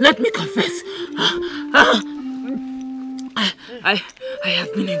 let me confess. I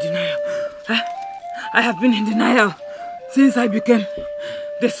have been in denial. I have been in denial since I became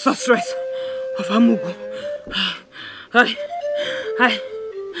the sorceress of Amobi. I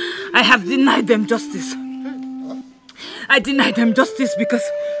have denied them justice. I denied them justice because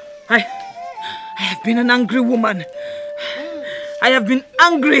I have been an angry woman. I have been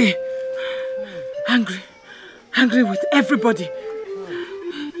angry with everybody,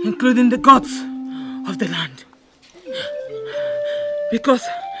 including the gods of the land. Because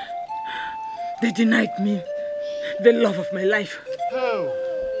they denied me the love of my life.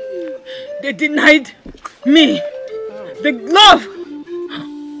 They denied me the love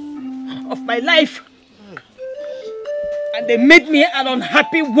of my life. And they made me an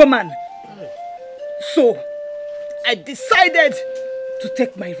unhappy woman. So, I decided to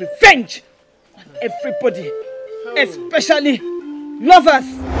take my revenge on everybody, especially lovers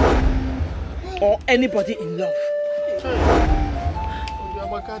or anybody in love.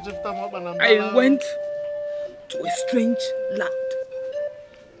 I went to a strange land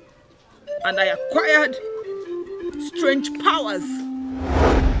and I acquired strange powers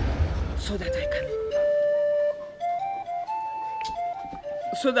so that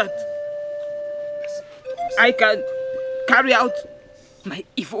I can carry out my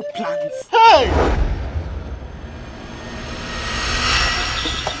evil plans. Hey!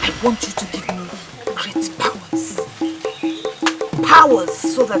 I want you to give me great powers. Powers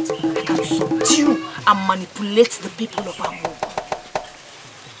so that I can subdue and manipulate the people of Amobi.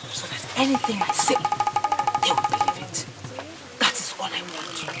 So that anything I say, they will believe it. That is all I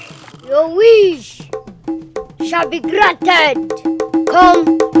want. Your wish shall be granted.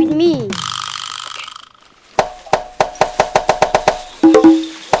 Come with me.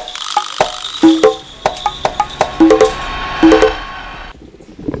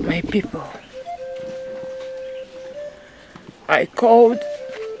 My people, I called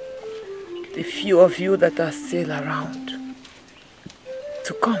the few of you that are still around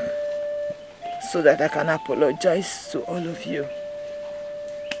to come so that I can apologize to all of you.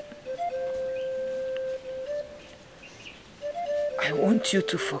 I want you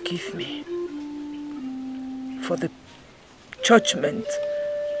to forgive me for the judgment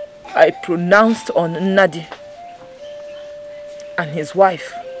I pronounced on Nnadi and his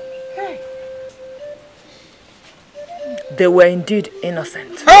wife. They were indeed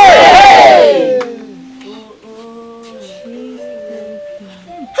innocent. Hey!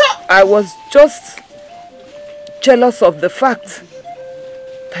 I was just jealous of the fact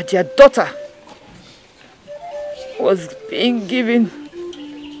that their daughter was being given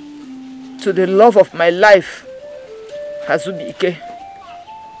to the love of my life, Zubby,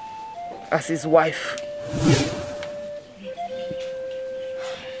 as his wife.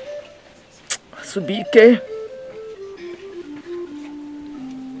 Zubby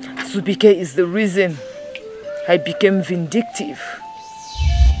is the reason I became vindictive.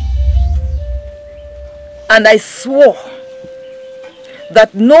 And I swore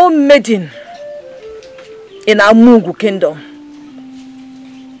that no maiden in Amobi kingdom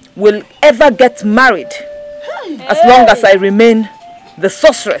will ever get married as long as I remain the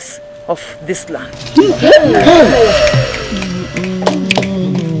sorceress of this land.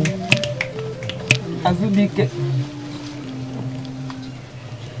 Zubby,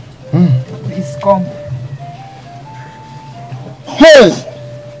 please come. Hey!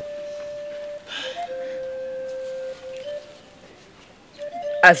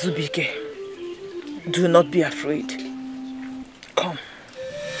 Zubby, do not be afraid. Come.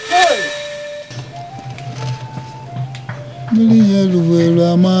 Please,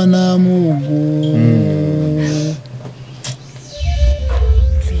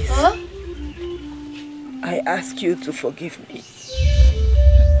 I ask you to forgive me.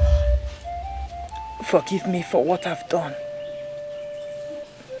 Forgive me for what I've done.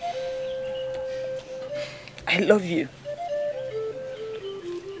 I love you.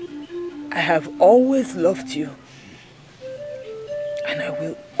 I have always loved you. And I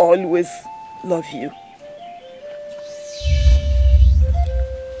will always love you.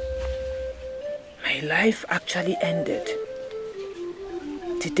 My life actually ended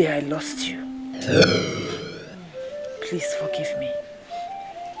the day I lost you. Please forgive me.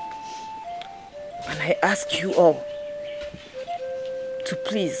 And I ask you all to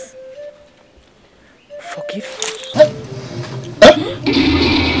please forgive me.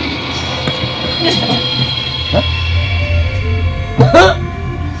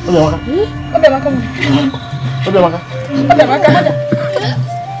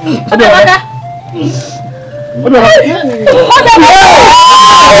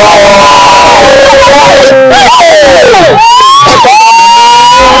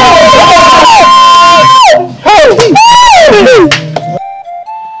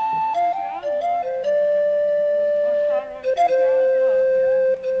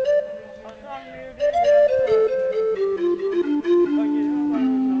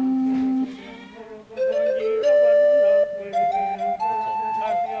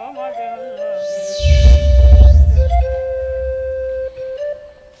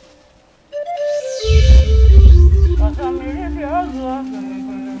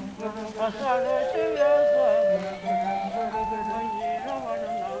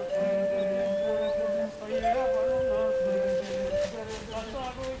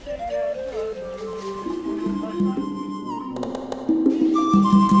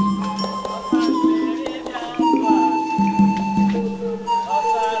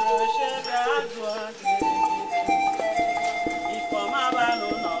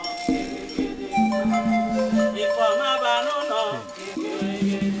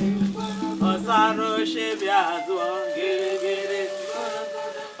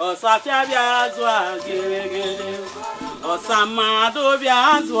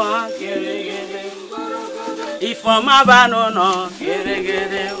 If I'm a banana,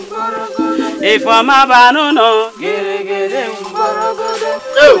 get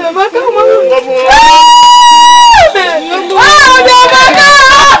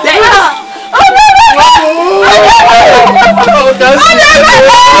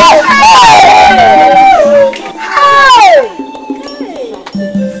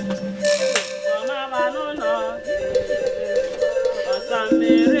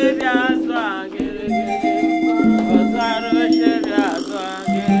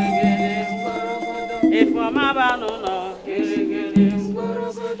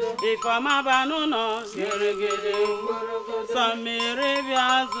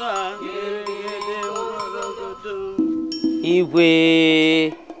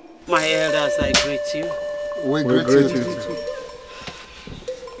Igwe, my elders, I greet you. We greet you too.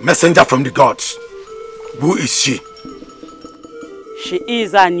 Messenger from the gods. Who is she? She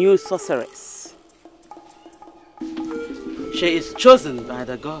is a new sorceress. She is chosen by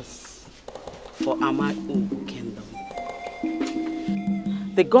the gods for Amobi kingdom.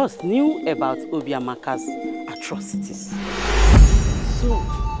 The gods knew about Obiamaka's atrocities. So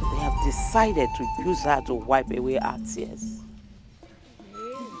they have decided to use her to wipe away our tears.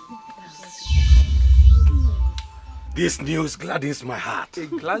 This news gladdens my heart. It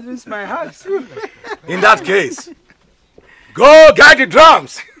gladdens my heart too. In that case, go guide the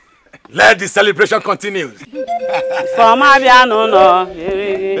drums. Let the celebration continue.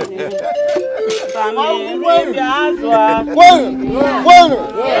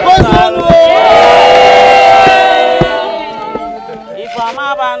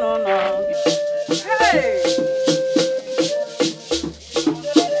 Hey!